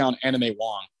initially wrote down Anime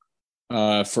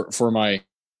Wong for my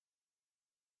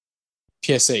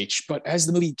PSH, but as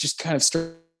the movie just kind of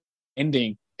started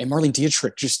ending, and Marlene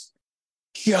Dietrich, just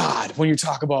God, when you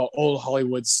talk about old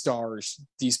Hollywood stars,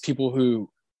 these people who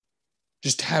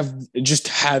just have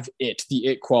the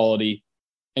it quality,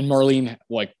 and Marlene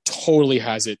totally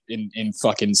has it in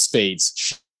fucking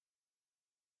spades.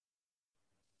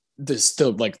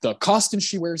 the costumes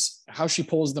she wears, how she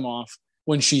pulls them off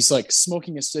when she's like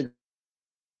smoking a cigarette.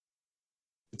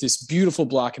 This beautiful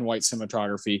black and white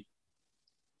cinematography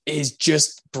is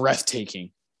just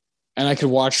breathtaking. And I could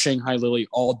watch Shanghai Lily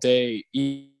all day.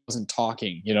 He wasn't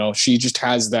talking, she just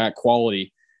has that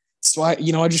quality. So I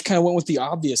just kind of went with the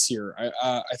obvious here.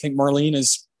 I think Marlene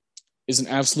is an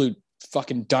absolute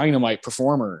fucking dynamite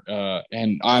performer.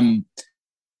 And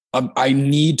I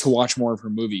need to watch more of her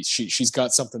movies. She's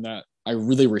got something that I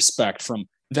really respect from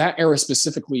that era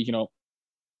specifically.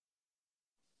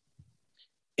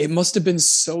 It must have been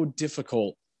so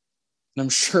difficult, and I'm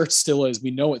sure it still is. We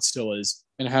know it still is,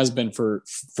 and it has been for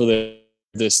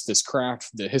this craft,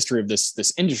 the history of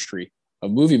this industry of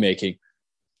movie making.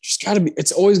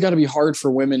 It's always got to be hard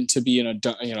for women to be in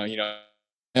a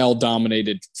male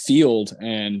dominated field,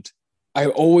 and I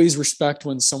always respect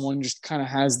when someone just kind of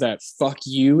has that fuck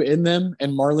you in them,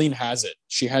 and Marlene has it.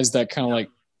 She has that kind of like,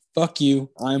 fuck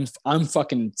you, I'm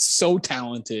fucking so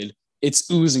talented.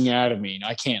 It's oozing out of me and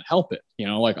I can't help it.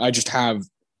 Like I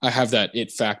have that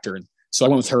it factor. And so I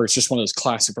went with her. It's just one of those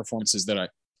classic performances that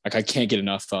I can't get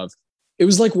enough of. It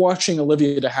was like watching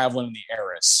Olivia de Havilland in The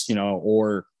Heiress,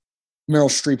 or Meryl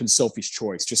Streep in Sophie's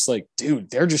Choice. Just like, dude,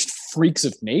 they're just freaks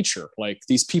of nature. Like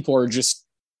these people are just,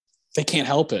 they can't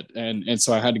help it. And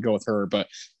so I had to go with her. But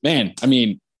man, I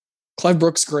mean, Clive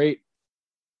Brooks, great.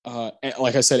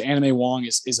 Like I said, Anna May Wong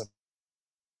is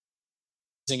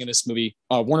in this movie.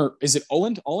 Warner, is it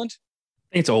Oland? I think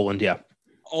it's Oland, yeah.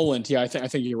 Oland, yeah, I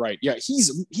think you're right. Yeah,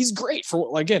 he's great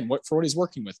for what he's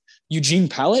working with. Eugene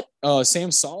Pallett, Sam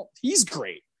Salt, he's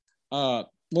great.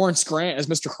 Lawrence Grant as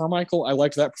Mr. Carmichael, I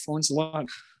liked that performance a lot.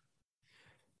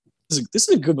 This is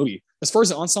a good movie. As far as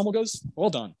the ensemble goes, well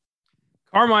done.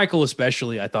 Carmichael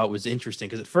especially, I thought was interesting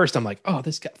because at first I'm like, oh,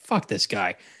 this guy, fuck this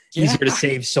guy. He's Yeah. here to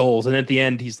save souls. And at the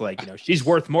end, he's like, she's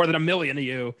worth more than $1 million to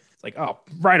you. It's like, oh,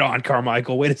 right on,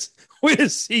 Carmichael. Way to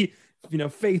see,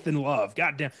 faith and love.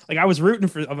 Goddamn. Like I was rooting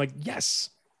for, I'm like, yes.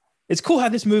 It's cool how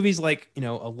this movie's like, a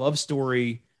love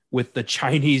story with the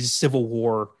Chinese Civil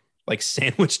War, like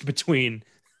sandwiched between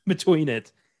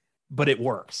it, but it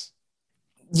works.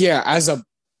 Yeah,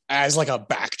 as like a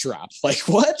backdrop. Like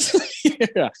what?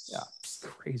 Yeah.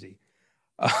 Crazy.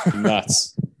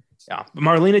 Nuts. Yeah, but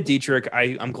Marlene Dietrich,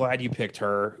 I'm glad you picked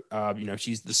her.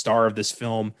 She's the star of this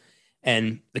film,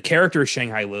 and the character of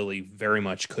Shanghai Lily very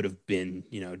much could have been,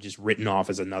 just written off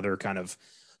as another kind of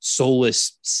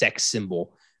soulless sex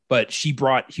symbol. But she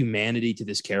brought humanity to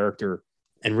this character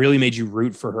and really made you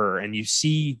root for her. And you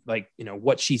see,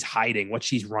 what she's hiding, what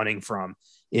she's running from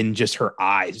in just her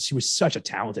eyes. She was such a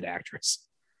talented actress,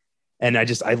 and I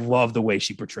love the way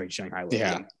she portrayed Shanghai Lily.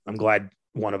 Yeah. I'm glad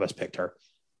one of us picked her.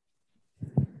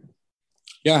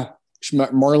 Yeah,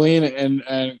 Marlene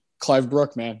and Clive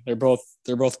Brook, man, they're both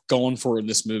going for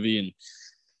this movie, and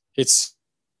it's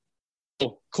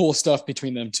cool stuff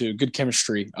between them two. Good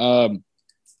chemistry. All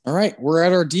right, we're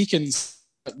at our Deacons.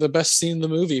 The best scene in the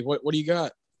movie. What do you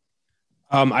got?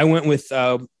 I went with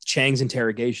Chang's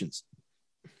interrogations.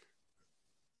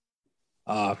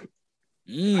 Because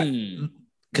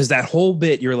that whole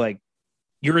bit, you're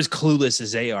as clueless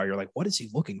as they are. You're like, what is he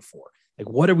looking for? Like,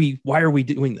 why are we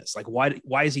doing this? Like,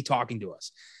 why is he talking to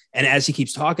us? And as he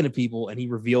keeps talking to people and he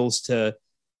reveals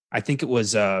I think it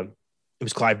was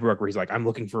Clive Brook, where he's like, I'm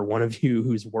looking for one of you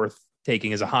who's worth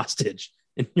taking as a hostage.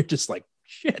 And you're just like,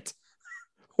 shit,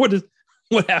 what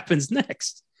happens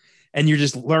next? And you're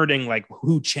just learning like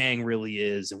who Chang really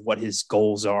is and what his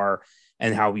goals are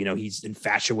and how, he's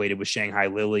infatuated with Shanghai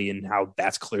Lily and how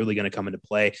that's clearly going to come into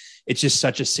play. It's just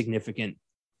such a significant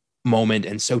moment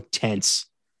and so tense.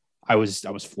 I was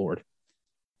floored.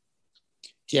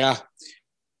 Yeah.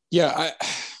 I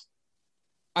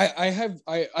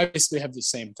basically have the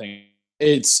same thing.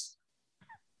 It's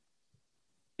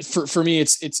for me.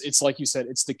 It's like you said.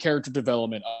 It's the character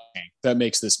development that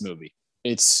makes this movie.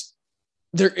 It's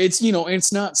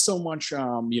not so much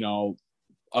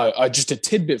just a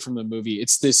tidbit from the movie.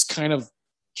 It's this kind of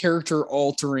character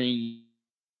altering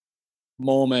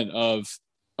moment of,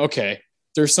 okay,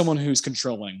 there's someone who's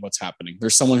controlling what's happening.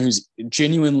 There's someone who's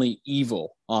genuinely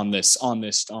evil on this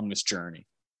journey.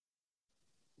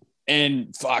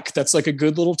 And fuck, that's like a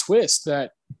good little twist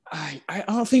that I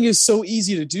don't think is so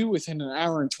easy to do within an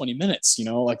hour and 20 minutes.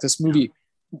 Like this movie,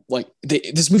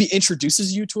 this movie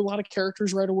introduces you to a lot of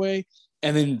characters right away,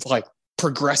 and then like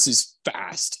progresses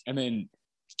fast, and then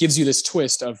gives you this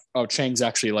twist of, oh, Chang's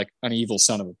actually like an evil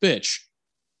son of a bitch,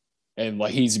 and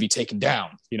like he needs to be taken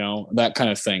down. That kind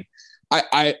of thing.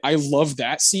 I love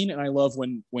that scene, and I love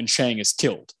when Chang is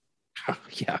killed.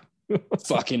 Yeah.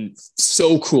 Fucking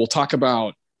so cool. Talk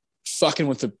about fucking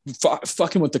with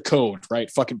the code,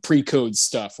 right? Fucking pre-code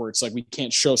stuff where it's like we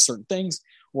can't show certain things.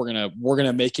 We're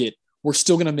gonna make it. We're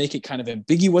still gonna make it kind of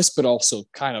ambiguous, but also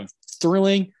kind of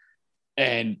thrilling.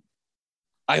 And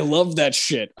I love that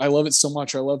shit. I love it so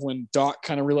much. I love when Doc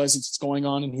kind of realizes what's going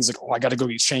on, and he's like, "Oh, I got to go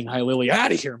get Shanghai Lily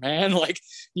out of here, man!" Like,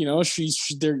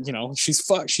 she's there. She's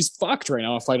fucked right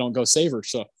now if I don't go save her.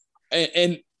 So,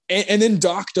 and then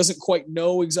Doc doesn't quite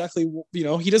know exactly,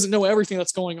 he doesn't know everything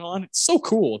that's going on. It's so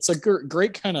cool. It's a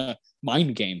great kind of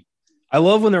mind game. I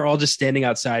love when they're all just standing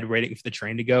outside waiting for the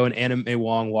train to go, and Anna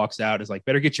Wong walks out and is like,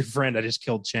 "Better get your friend. I just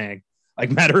killed Chang." Like,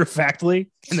 matter of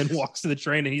factly, and then walks to the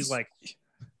train, and he's like,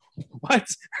 "What?"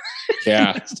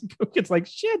 Yeah. It's like,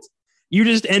 shit, you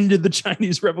just ended the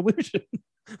Chinese Revolution.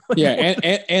 Yeah,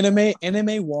 and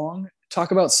Anime Wong,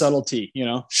 talk about subtlety.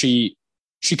 She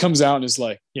comes out and is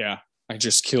like, "Yeah, I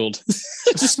just killed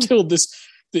this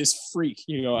freak.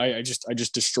 I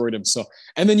just destroyed him." So,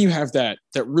 and then you have that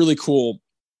really cool.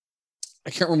 I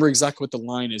can't remember exactly what the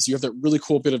line is. You have that really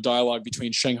cool bit of dialogue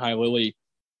between Shanghai Lily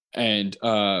and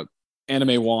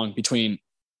Anime Wong, between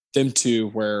them two,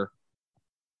 where,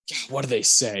 what do they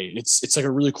say? It's like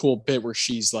a really cool bit where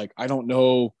she's like, "I don't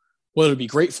know whether to be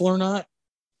grateful or not."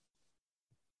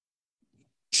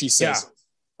 She says,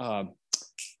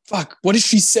 fuck, what did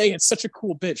she say? It's such a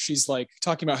cool bit. She's like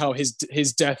talking about how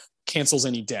his death cancels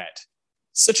any debt.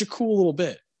 Such a cool little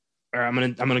bit. All right,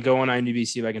 I'm gonna go on IMDb,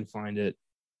 see if I can find it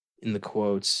in the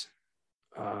quotes.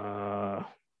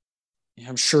 Yeah,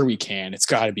 I'm sure we can. It's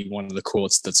got to be one of the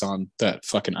quotes that's on that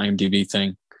fucking IMDb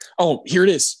thing. Oh, here it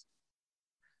is.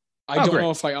 I don't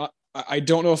know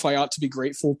if I ought to be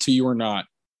grateful to you or not.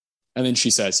 And then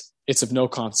she says, "It's of no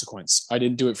consequence. I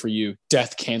didn't do it for you.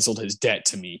 Death canceled his debt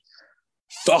to me."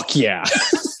 Fuck yeah.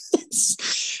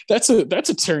 That's a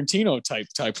Tarantino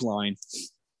type line.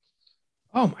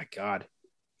 Oh my God.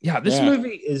 Yeah, this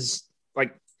movie is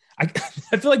like, I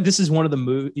feel like this is one of the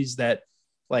movies that,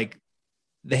 like,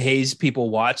 the Haze people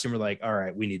watched and were like, "All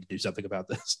right, we need to do something about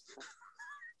this."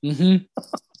 Mm-hmm.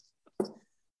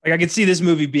 Like, I could see this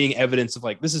movie being evidence of,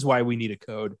 like, this is why we need a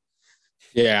code.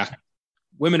 Yeah.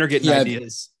 Women are getting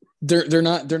ideas. They're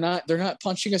not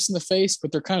punching us in the face,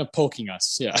 but they're kind of poking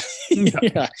us. Yeah.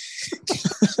 Yeah.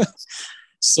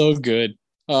 So good.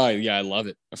 Yeah, I love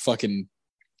it.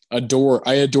 I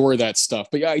adore that stuff.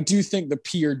 But yeah, I do think the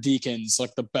Pierre Deacons,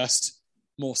 like, the best,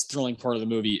 most thrilling part of the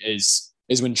movie is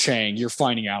when you're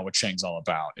finding out what Chang's all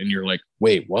about, and you're like,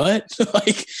 "Wait, what?" Like,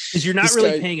 because you're not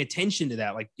really paying attention to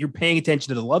that. Like, you're paying attention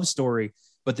to the love story,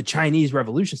 but the Chinese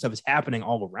Revolution stuff is happening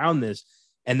all around this.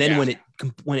 And then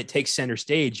when it takes center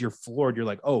stage, you're floored. You're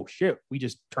like, "Oh shit, we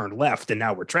just turned left and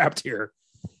now we're trapped here."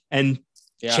 And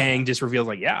Chang just reveals,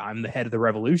 like, "Yeah, I'm the head of the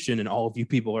revolution and all of you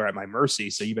people are at my mercy.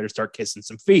 So you better start kissing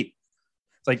some feet."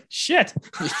 It's like, shit,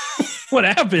 what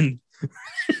happened?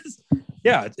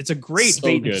 Yeah, it's a great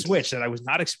bait and switch that I was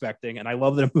not expecting. And I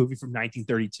love that a movie from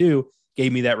 1932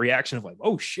 gave me that reaction of, like,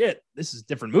 "Oh shit, this is a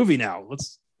different movie now.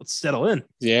 Let's settle in."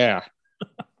 Yeah.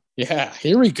 Yeah,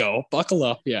 here we go. Buckle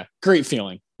up. Yeah, great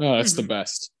feeling. Oh, that's the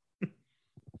best.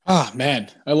 Man,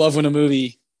 I love when a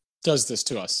movie does this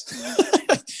to us.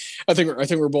 I think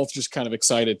we're both just kind of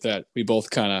excited that we both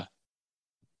kind of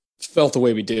felt the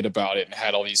way we did about it and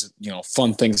had all these,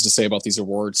 fun things to say about these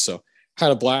awards. So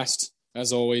had a blast,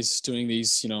 as always, doing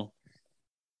these,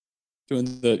 doing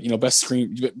the, best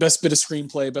bit of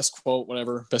screenplay, best quote,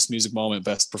 whatever, best music moment,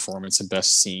 best performance, and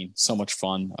best scene. So much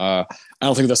fun. I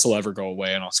don't think this will ever go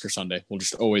away on Oscar Sunday. We're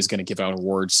just always going to give out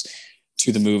awards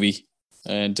to the movie,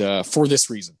 and for this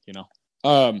reason,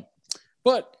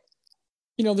 but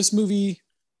this movie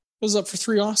was up for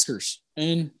 3 Oscars,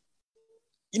 and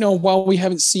while we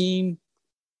haven't seen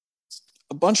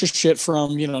a bunch of shit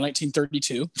from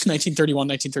 1932, 1931,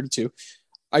 1932.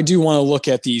 I do want to look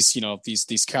at these,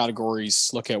 these categories,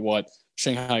 look at what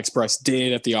Shanghai Express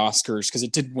did at the Oscars, because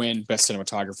it did win Best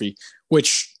Cinematography,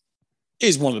 which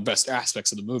is one of the best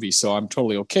aspects of the movie. So I'm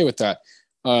totally okay with that.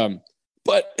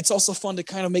 But it's also fun to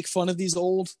kind of make fun of these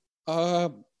old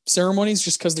ceremonies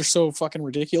just because they're so fucking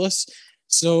ridiculous.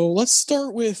 So let's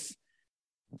start with,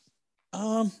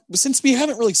 since we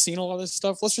haven't really seen a lot of this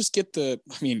stuff, let's just get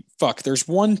there's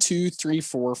 1, 2, 3,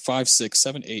 4, 5, 6,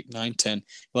 7, 8, 9, 10,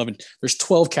 11. There's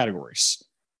 12 categories.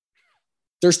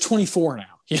 There's 24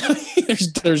 now.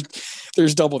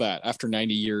 There's double that after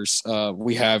 90 years.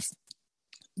 We have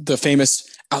the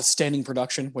famous Outstanding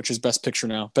Production, which is Best Picture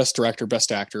now, Best Director,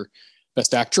 Best Actor,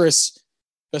 Best Actress,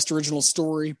 Best Original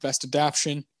Story, Best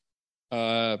Adaptation,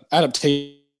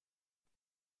 Adaptation,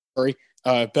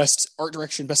 Best Art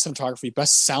Direction, Best Cinematography,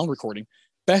 Best Sound Recording,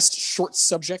 Best Short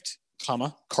Subject,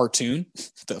 Cartoon,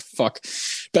 the fuck,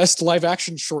 Best Live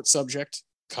Action Short Subject,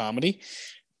 comedy.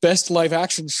 Best live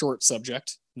action short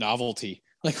subject, novelty.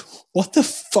 Like, what the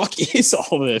fuck is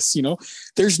all this? You know,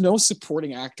 there's no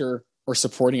supporting actor or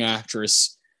supporting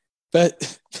actress.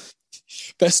 But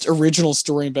best original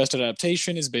story and best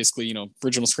adaptation is basically, you know,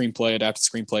 original screenplay, adapted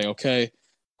screenplay. Okay.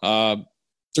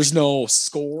 There's no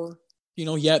score, you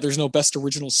know, yet. There's no best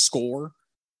original score.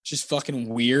 It's just fucking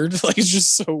weird. Like, it's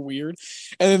just so weird.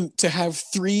 And then to have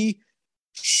 3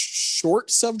 short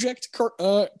subject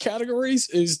categories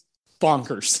is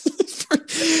bonkers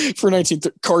for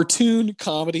 1930. Cartoon,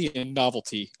 comedy, and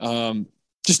novelty.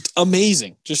 Just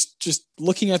amazing. Just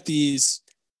looking at these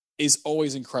is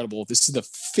always incredible. This is the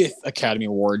 5th Academy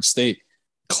Awards. They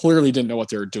clearly didn't know what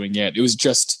they were doing yet. It was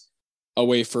just a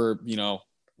way for, you know,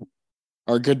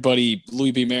 our good buddy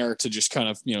Louis B. Mayer to just kind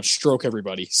of, you know, stroke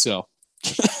everybody. So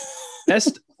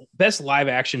best live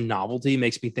action novelty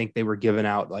makes me think they were giving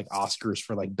out like Oscars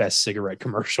for like best cigarette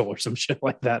commercial or some shit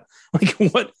like that. Like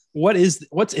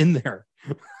what's in there?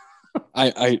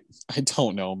 I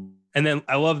don't know. And then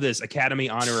I love this Academy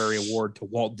Honorary Award to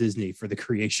Walt Disney for the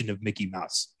creation of Mickey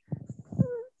Mouse.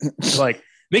 Like,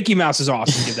 Mickey Mouse is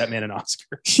awesome. Give that man an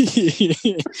Oscar.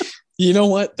 You know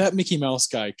what? That Mickey Mouse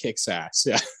guy kicks ass.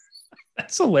 Yeah.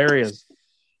 That's hilarious.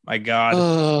 My God.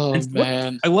 Oh,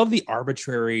 man. I love the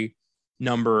arbitrary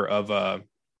number of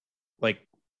like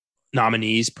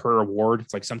nominees per award.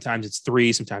 It's like sometimes it's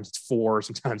 3, sometimes it's 4,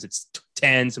 sometimes it's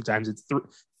 10, sometimes it's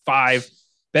 5.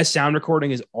 Best sound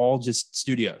recording is all just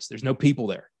studios. There's no people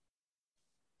there.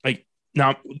 Like,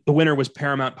 now the winner was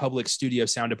Paramount Public Studio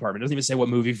Sound Department. It doesn't even say what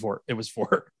movie it was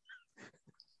for.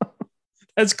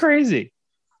 That's crazy.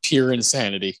 Pure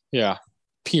insanity. Yeah.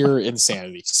 Pure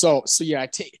insanity. So yeah,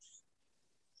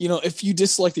 you know, if you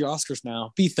dislike the Oscars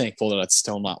now, be thankful that it's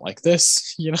still not like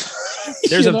this. You know,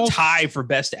 there's a tie for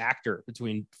best actor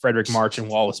between Frederick March and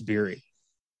Wallace Beery.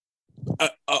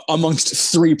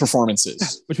 Amongst 3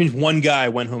 performances, which means one guy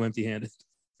went home empty-handed.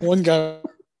 One guy.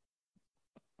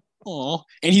 Oh,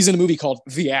 and he's in a movie called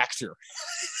The Actor.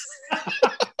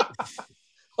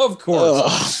 Of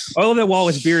course. I love that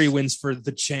Wallace Beery wins for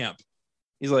The Champ.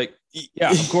 He's like,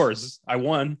 yeah, of course, I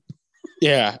won.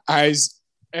 Yeah,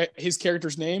 his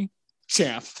character's name,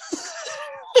 Champ.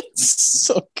 It's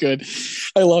so good.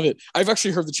 I love it. I've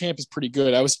actually heard The Champ is pretty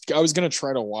good. I was gonna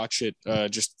try to watch it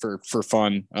just for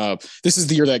fun. This is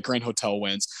the year that Grand Hotel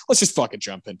wins. Let's just fucking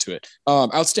jump into it.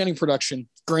 Outstanding production,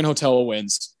 Grand Hotel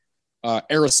wins.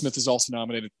 Aerosmith is also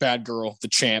nominated. Bad Girl, The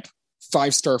Champ,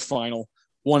 5-star final,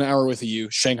 1 Hour with You,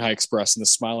 Shanghai Express, and The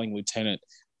Smiling Lieutenant.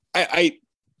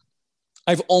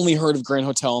 I've only heard of Grand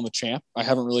Hotel and The Champ. I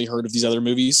haven't really heard of these other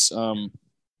movies.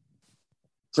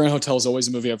 Grand Hotel is always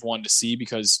a movie I've wanted to see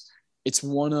because it's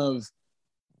one of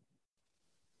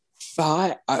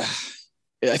 5. I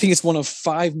think it's one of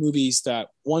 5 movies that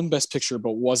won Best Picture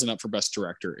but wasn't up for Best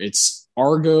Director. It's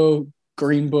Argo,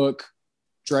 Green Book,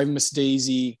 Driving Miss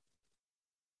Daisy.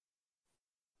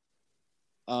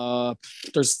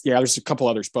 There's a couple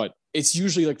others, but it's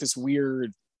usually like this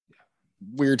weird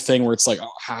thing where it's like,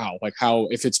 how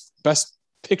if it's Best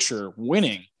Picture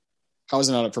winning, how is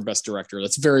it not up for Best Director?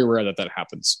 That's very rare that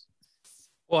happens.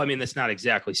 Well, I mean, that's not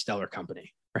exactly stellar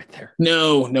company right there.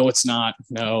 No, it's not.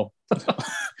 No.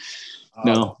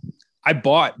 No. I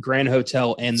bought Grand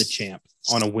Hotel and The Champ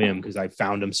on a whim because I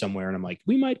found them somewhere and I'm like,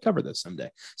 we might cover this someday.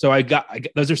 So I got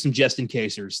those are some just in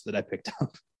casers that I picked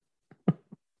up.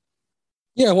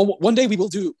 Yeah, well, one day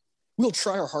we'll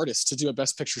try our hardest to do a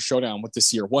Best Picture showdown with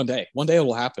this year. One day it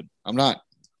will happen. I'm not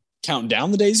counting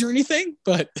down the days or anything,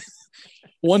 but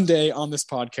one day on this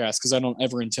podcast, because I don't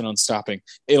ever intend on stopping,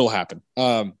 it'll happen.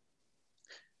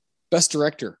 Best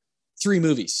Director, 3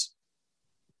 movies.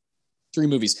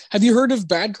 Have you heard of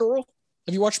Bad Girl?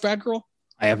 Have you watched Bad Girl?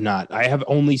 I have not. I have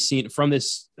only seen from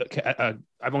this.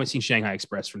 I've only seen Shanghai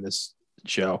Express from this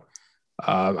show.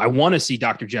 I want to see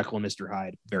Dr. Jekyll and Mr.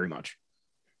 Hyde very much.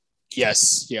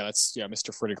 Yes. Yeah, that's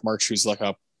Mr. Frederick March, who's like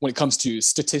when it comes to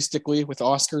statistically with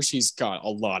Oscars, he's got a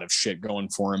lot of shit going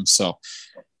for him. So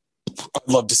I'd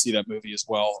love to see that movie as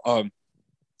well.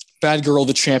 Bad Girl,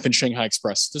 The Champ, and Shanghai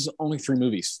Express. There's only 3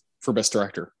 movies for Best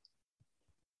Director.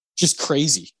 Just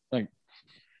crazy. Like,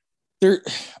 there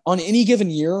on any given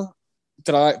year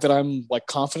that I'm like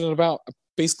confident about,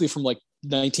 basically from like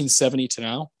 1970 to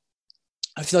now,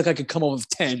 I feel like I could come up with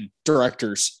 10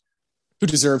 directors who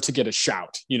deserve to get a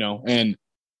shout, you know, and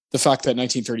the fact that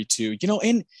 1932, you know,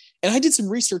 and I did some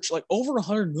research, like over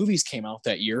 100 movies came out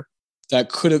that year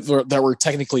that were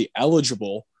technically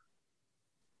eligible.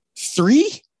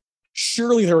 3?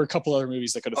 Surely there were a couple other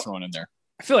movies that could have thrown in there.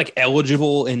 I feel like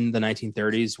eligible in the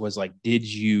 1930s was like, did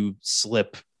you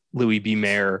slip Louis B.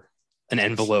 Mayer an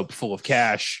envelope full of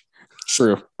cash?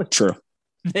 True.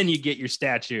 then you get your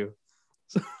statue.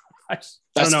 So I don't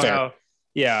That's know fair. how.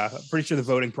 Yeah, I'm pretty sure the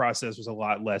voting process was a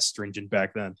lot less stringent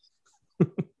back then.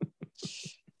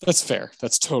 That's fair.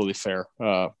 That's totally fair.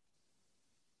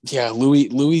 Yeah,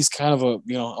 Louis kind of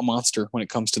a monster when it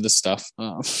comes to this stuff.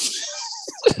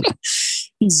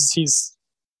 He's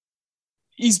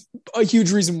a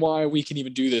huge reason why we can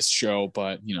even do this show,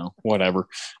 but whatever.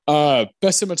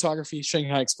 Best cinematography,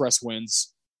 Shanghai Express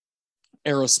wins.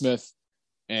 Aerosmith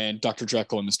and Dr.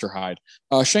 Jekyll and Mr. Hyde.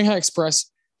 Shanghai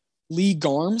Express, Lee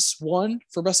Garms won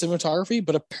for best cinematography,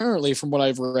 but apparently, from what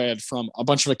I've read from a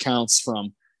bunch of accounts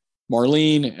from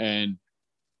Marlene and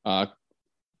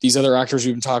these other actors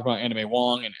we've been talking about, Anime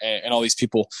Wong and all these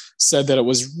people, said that it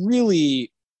was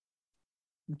really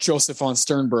Joseph von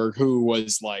Sternberg who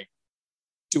was like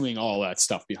doing all that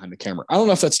stuff behind the camera. I don't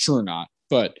know if that's true or not,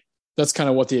 but that's kind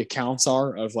of what the accounts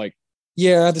are of like,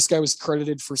 yeah, this guy was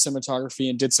credited for cinematography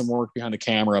and did some work behind the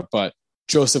camera, but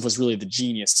Joseph was really the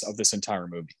genius of this entire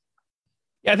movie.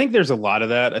 Yeah, I think there's a lot of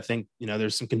that. I think,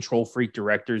 there's some control freak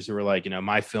directors who are like,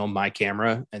 my film, my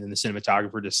camera, and then the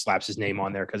cinematographer just slaps his name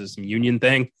on there because it's some union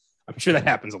thing. I'm sure that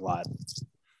happens a lot.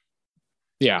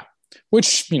 Yeah,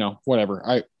 which, whatever.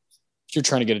 If you're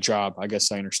trying to get a job, I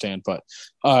guess I understand. But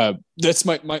that's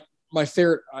my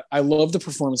favorite. I love the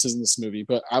performances in this movie,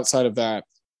 but outside of that,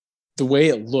 the way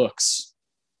it looks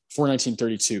for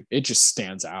 1932, it just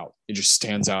stands out. It just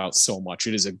stands out so much.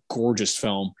 It is a gorgeous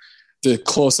film. The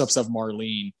close-ups of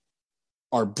Marlene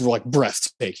are like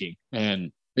breathtaking,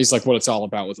 and it's like what it's all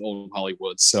about with old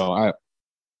Hollywood. So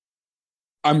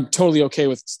I'm totally okay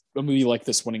with a movie like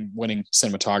this winning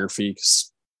cinematography.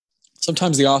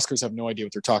 Sometimes the Oscars have no idea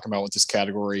what they're talking about with this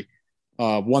category.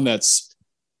 One it's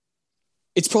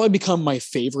probably become my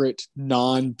favorite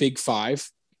non-Big Five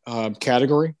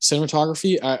category,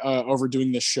 cinematography, over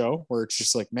doing this show, where it's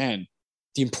just like, man,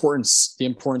 the importance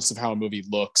of how a movie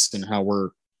looks and how we're,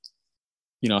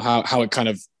 how it kind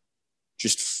of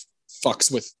just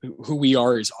fucks with who we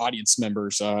are as audience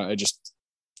members. I'm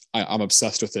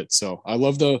obsessed with it. So I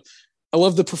love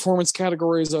the performance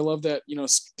categories. I love that,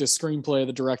 the screenplay,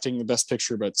 the directing, the best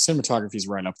picture, but cinematography is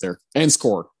right up there, and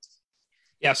score.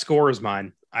 Yeah, score is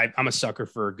mine. I'm a sucker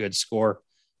for a good score.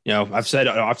 I've said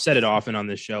it often on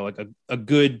this show. Like a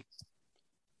good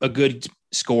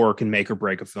score can make or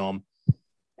break a film,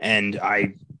 and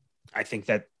I think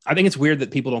it's weird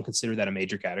that people don't consider that a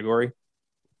major category.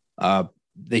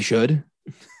 They should.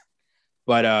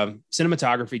 But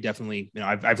cinematography definitely,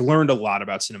 I've learned a lot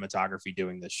about cinematography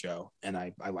doing this show, and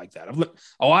I like that.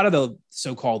 A lot of the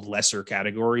so-called lesser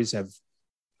categories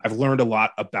I've learned a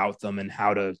lot about them and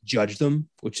how to judge them,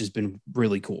 which has been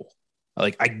really cool.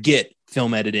 Like, I get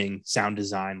film editing, sound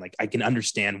design, like I can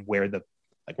understand where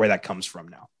that comes from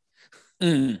now.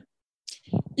 Mm.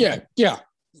 Yeah.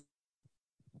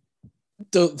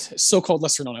 The so-called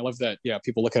lesser known, I love that. Yeah,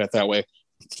 people look at it that way.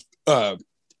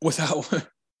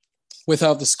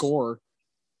 Without the score,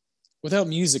 without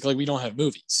music, like, we don't have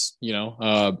movies.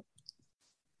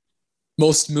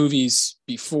 Most movies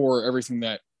before everything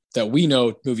that we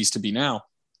know movies to be now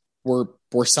were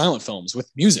silent films with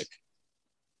music.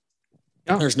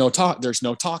 Yeah. There's no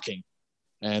talking,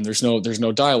 and there's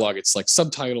no dialogue. It's like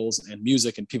subtitles and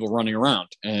music and people running around.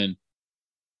 And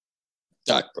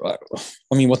that,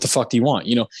 what the fuck do you want?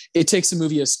 It takes a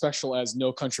movie as special as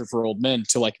No Country for Old Men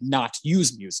to like not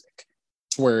use music,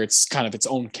 to where it's kind of its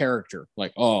own character.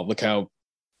 Like, oh, look how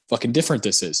fucking different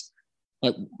this is.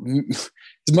 Like,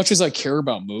 as much as I care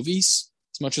about movies,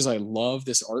 as much as I love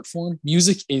this art form,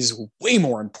 music is way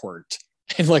more important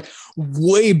and like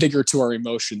way bigger to our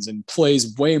emotions and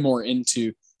plays way more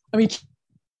into.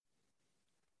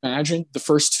 Imagine the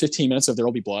first 15 minutes of There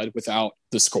Will Be Blood without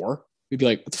the score. We'd be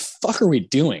like, what the fuck are we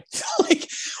doing? Like,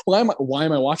 why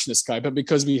am I watching this guy? But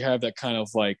because we have that kind of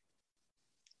like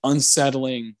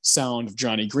unsettling sound of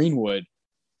Johnny Greenwood,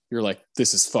 you're like,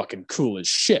 this is fucking cool as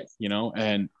shit,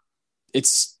 and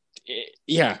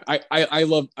I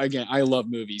love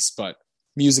movies, but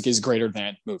music is greater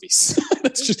than movies.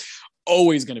 That's just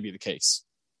always going to be the case.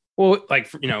 Well, like,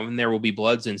 in There Will Be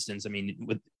Blood's instance,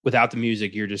 without the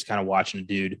music, you're just kind of watching a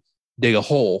dude dig a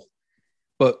hole.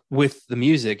 But with the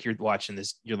music, you're watching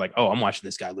this, you're like, oh, I'm watching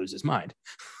this guy lose his mind.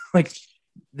 Like,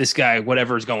 this guy,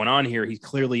 whatever's going on here, he's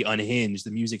clearly unhinged.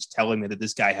 The music's telling me that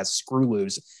this guy has screw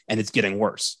loose and it's getting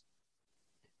worse.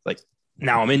 Like,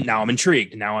 now I'm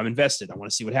intrigued. Now I'm invested. I want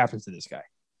to see what happens to this guy.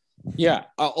 Yeah.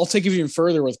 I'll take it even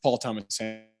further with Paul Thomas.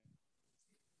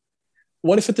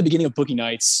 What if at the beginning of Boogie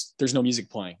Nights, there's no music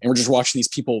playing and we're just watching these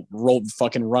people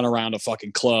run around a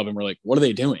fucking club, and we're like, what are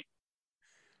they doing?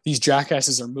 These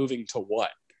jackasses are moving to what?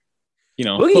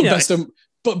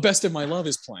 But Best of My Love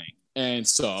is playing. And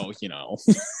so,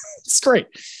 it's great.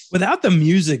 Without the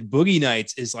music, Boogie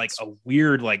Nights is like a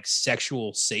weird, like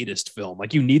sexual sadist film.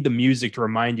 Like you need the music to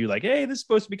remind you, like, hey, this is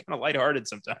supposed to be kind of lighthearted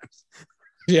sometimes.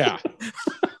 Yeah.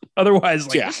 Otherwise,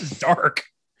 like, this is dark.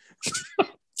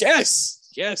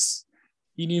 Yes.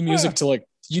 You need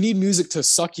music to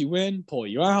suck you in, pull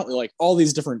you out, like all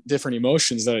these different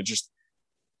emotions that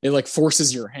it like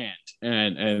forces your hand.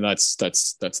 And that's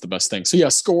the best thing. So yeah,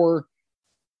 score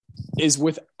is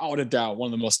without a doubt one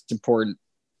of the most important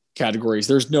categories.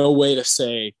 There's no way to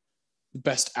say the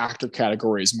best actor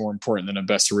category is more important than a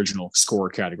best original score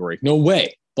category. No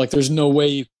way. Like there's no way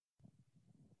you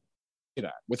do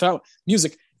that. Without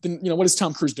music, then what is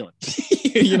Tom Cruise doing?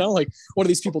 Like what are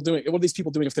these people doing? What are these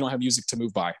people doing if they don't have music to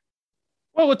move by?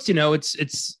 Well, it's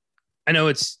I know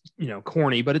it's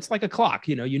corny, but it's like a clock.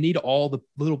 You need all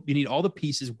the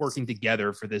pieces working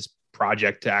together for this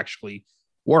project to actually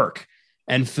work.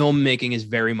 And filmmaking is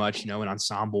very much, an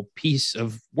ensemble piece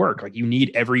of work. Like you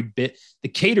need every bit. The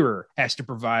caterer has to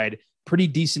provide pretty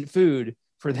decent food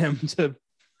for them to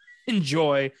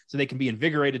enjoy so they can be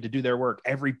invigorated to do their work.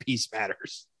 Every piece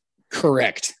matters.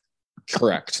 Correct.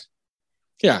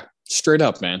 Yeah, straight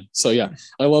up, man. So yeah,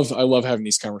 I love having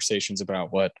these conversations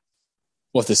about what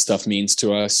this stuff means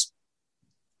to us,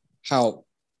 how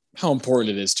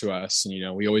important it is to us.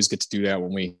 And, we always get to do that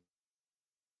when we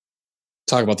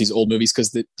talk about these old movies,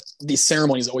 because the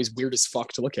ceremony is always weird as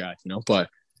fuck to look at, but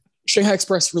Shanghai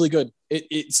Express, really good.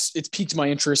 It's piqued my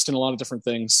interest in a lot of different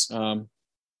things.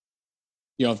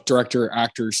 Director,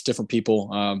 actors, different people.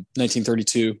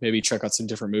 1932, maybe check out some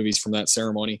different movies from that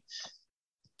ceremony.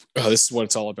 This is what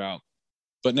it's all about.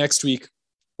 But next week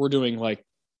we're doing like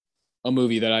a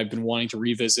movie that I've been wanting to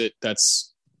revisit.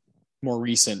 That's more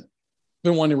recent.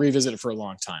 Been wanting to revisit it for a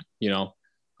long time.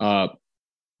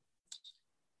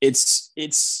 It's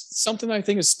something I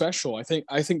think is special. I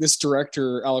think this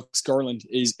director, Alex Garland,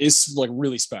 is like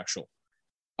really special.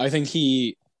 I think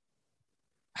he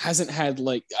hasn't had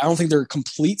I don't think they're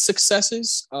complete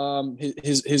successes,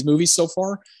 his movies so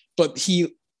far, but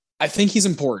I think he's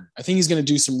important. I think he's going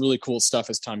to do some really cool stuff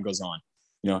as time goes on.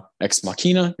 Ex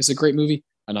Machina is a great movie.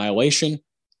 Annihilation,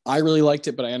 I really liked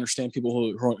it, but I understand people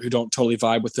who don't totally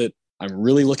vibe with it. I'm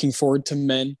really looking forward to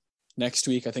Men next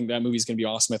week. I think that movie is going to be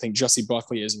awesome. I think Jessie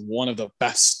Buckley is one of the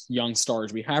best young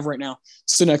stars we have right now.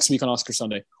 So next week on Oscar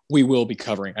Sunday, we will be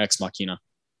covering Ex Machina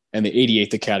and the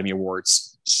 88th Academy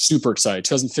Awards. Super excited.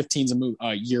 2015 is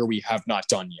a year we have not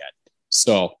done yet.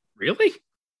 So really,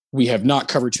 we have not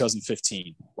covered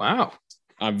 2015. Wow.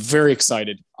 I'm very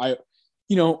excited.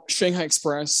 Shanghai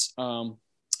Express,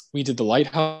 we did The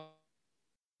Lighthouse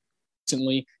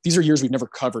recently. These are years we've never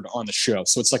covered on the show.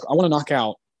 So it's like, I want to knock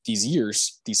out these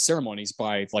years, these ceremonies,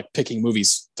 by like picking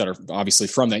movies that are obviously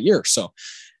from that year. So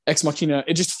Ex Machina,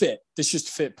 this just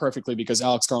fit perfectly because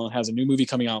Alex Garland has a new movie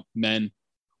coming out, Men.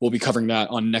 We'll be covering that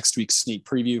on next week's sneak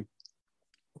preview.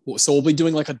 So we'll be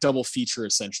doing like a double feature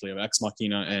essentially of Ex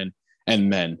Machina and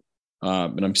Men.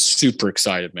 And I'm super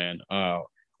excited, man.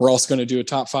 We're also going to do a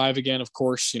top 5 again, of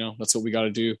course. That's what we got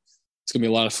to do. It's going to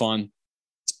be a lot of fun.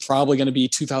 It's probably going to be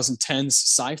 2010s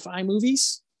sci-fi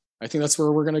movies. I think that's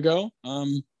where we're going to go.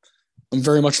 I'm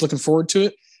very much looking forward to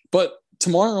it. But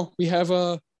tomorrow we have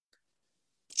a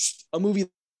movie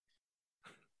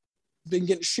been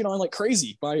getting shit on like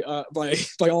crazy by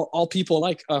all people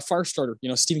alike. Firestarter,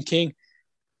 Stephen King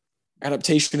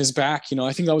adaptation is back.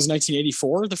 I think that was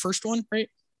 1984, the first one, right?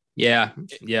 Yeah.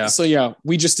 So yeah,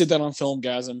 we just did that on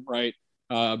Filmgasm, right?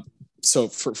 So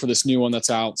for this new one that's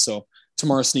out. So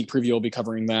tomorrow's sneak preview will be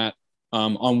covering that.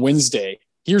 On Wednesday,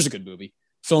 here's a good movie.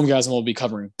 Filmgasm will be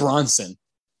covering Bronson.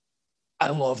 I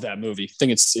love that movie. I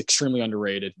think it's extremely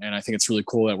underrated, and I think it's really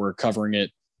cool that we're covering it.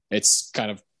 It's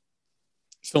kind of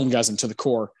Filmgasm to the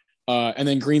core. And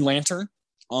then Green Lantern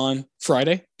on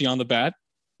Friday, Beyond the Bad,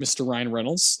 Mr. Ryan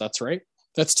Reynolds. That's right.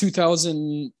 That's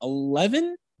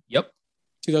 2011? Yep.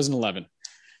 2011.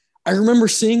 I remember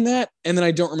seeing that, and then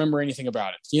I don't remember anything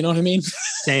about it. You know what I mean?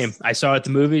 Same. I saw it at the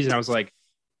movies, and I was like,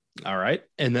 all right.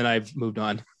 And then I've moved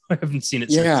on. I haven't seen it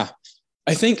yeah.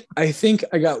 since.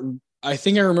 I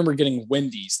think I remember getting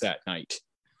Wendy's that night.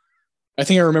 I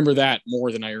think I remember that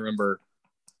more than I remember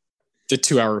the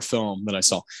 2-hour film that I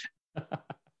saw.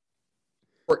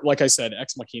 Like I said,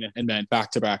 Ex Machina and Men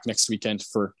back to back next weekend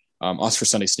for Oscar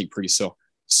Sunday sneak preview. So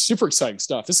super exciting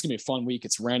stuff. This is gonna be a fun week.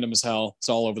 It's random as hell. It's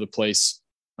all over the place.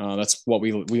 That's what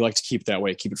we like to keep that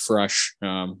way. Keep it fresh.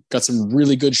 Got some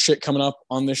really good shit coming up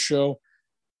on this show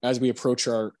as we approach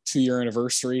our 2-year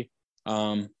anniversary.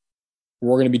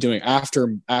 We're going to be doing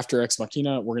after Ex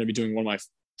Machina. We're going to be doing one of my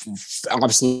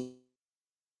obviously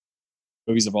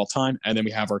movies of all time, and then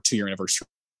we have our 2-year anniversary.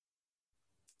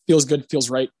 feels good, feels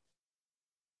right.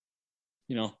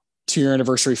 2-year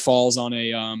anniversary falls on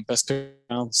a best picture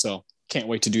round, so can't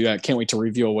wait to do that. Can't wait to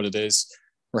reveal what it is.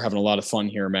 We're having a lot of fun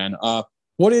here, man.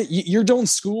 You're doing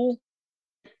school?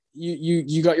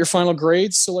 You got your final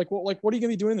grades, so what are you gonna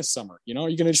be doing this summer? Are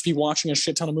you gonna just be watching a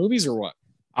shit ton of movies or what?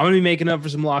 I'm gonna be making up for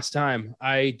some lost time.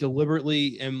 I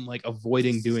deliberately am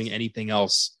avoiding doing anything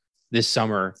else this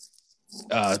summer,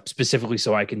 specifically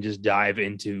so I can just dive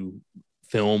into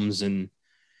films and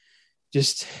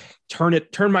just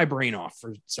turn my brain off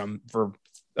for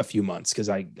a few months, because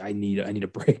I need a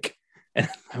break, and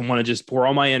I want to just pour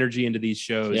all my energy into these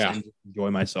shows and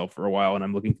enjoy myself for a while, and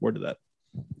I'm looking forward to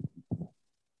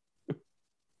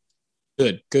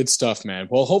that. Good stuff, man.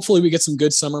 Well, hopefully we get some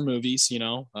good summer movies.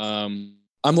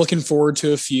 I'm looking forward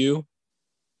to a few.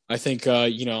 I think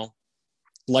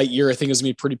Lightyear, I think is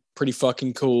gonna be pretty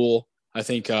fucking cool. I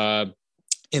think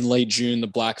in late June, The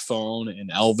Black Phone and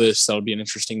Elvis, that'll be an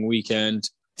interesting weekend.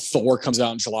 Thor comes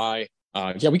out in July.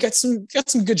 We got some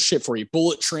good shit for you.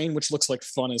 Bullet Train, which looks like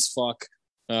fun as fuck,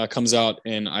 comes out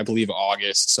in, I believe,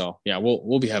 August. So yeah,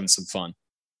 we'll be having some fun.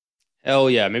 Hell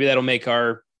yeah, maybe that'll make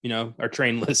our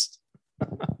train list.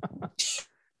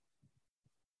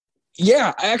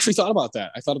 Yeah, I actually thought about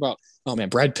that. I thought about, oh man,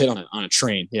 Brad Pitt on a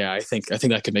train. Yeah, I think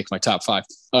that could make my top 5.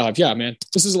 Yeah, man,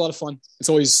 this is a lot of fun.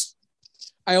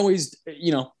 I always,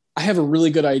 I have a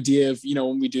really good idea of,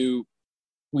 when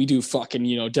we do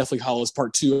fucking, Deathly Hallows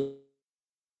Part 2,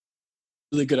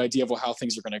 really good idea of how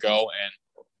things are going to go. And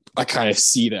I kind of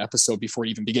see the episode before it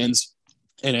even begins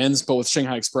and ends. But with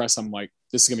Shanghai Express, I'm like,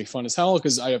 this is going to be fun as hell,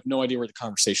 because I have no idea where the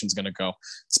conversation's going to go.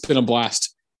 It's been a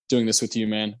blast doing this with you,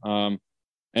 man.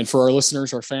 And for our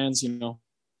listeners, our fans,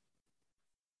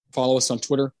 follow us on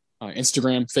Twitter,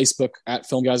 Instagram, Facebook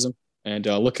 @Filmgasm, and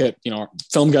look at,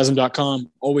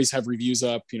 filmgasm.com. Always have reviews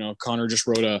up. Connor just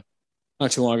wrote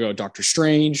not too long ago, Doctor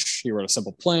Strange. He wrote a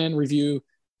Simple Plan review.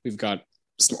 We've got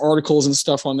some articles and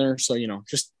stuff on there. So,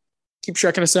 just keep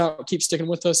checking us out, keep sticking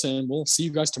with us, and we'll see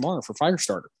you guys tomorrow for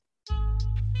Firestarter.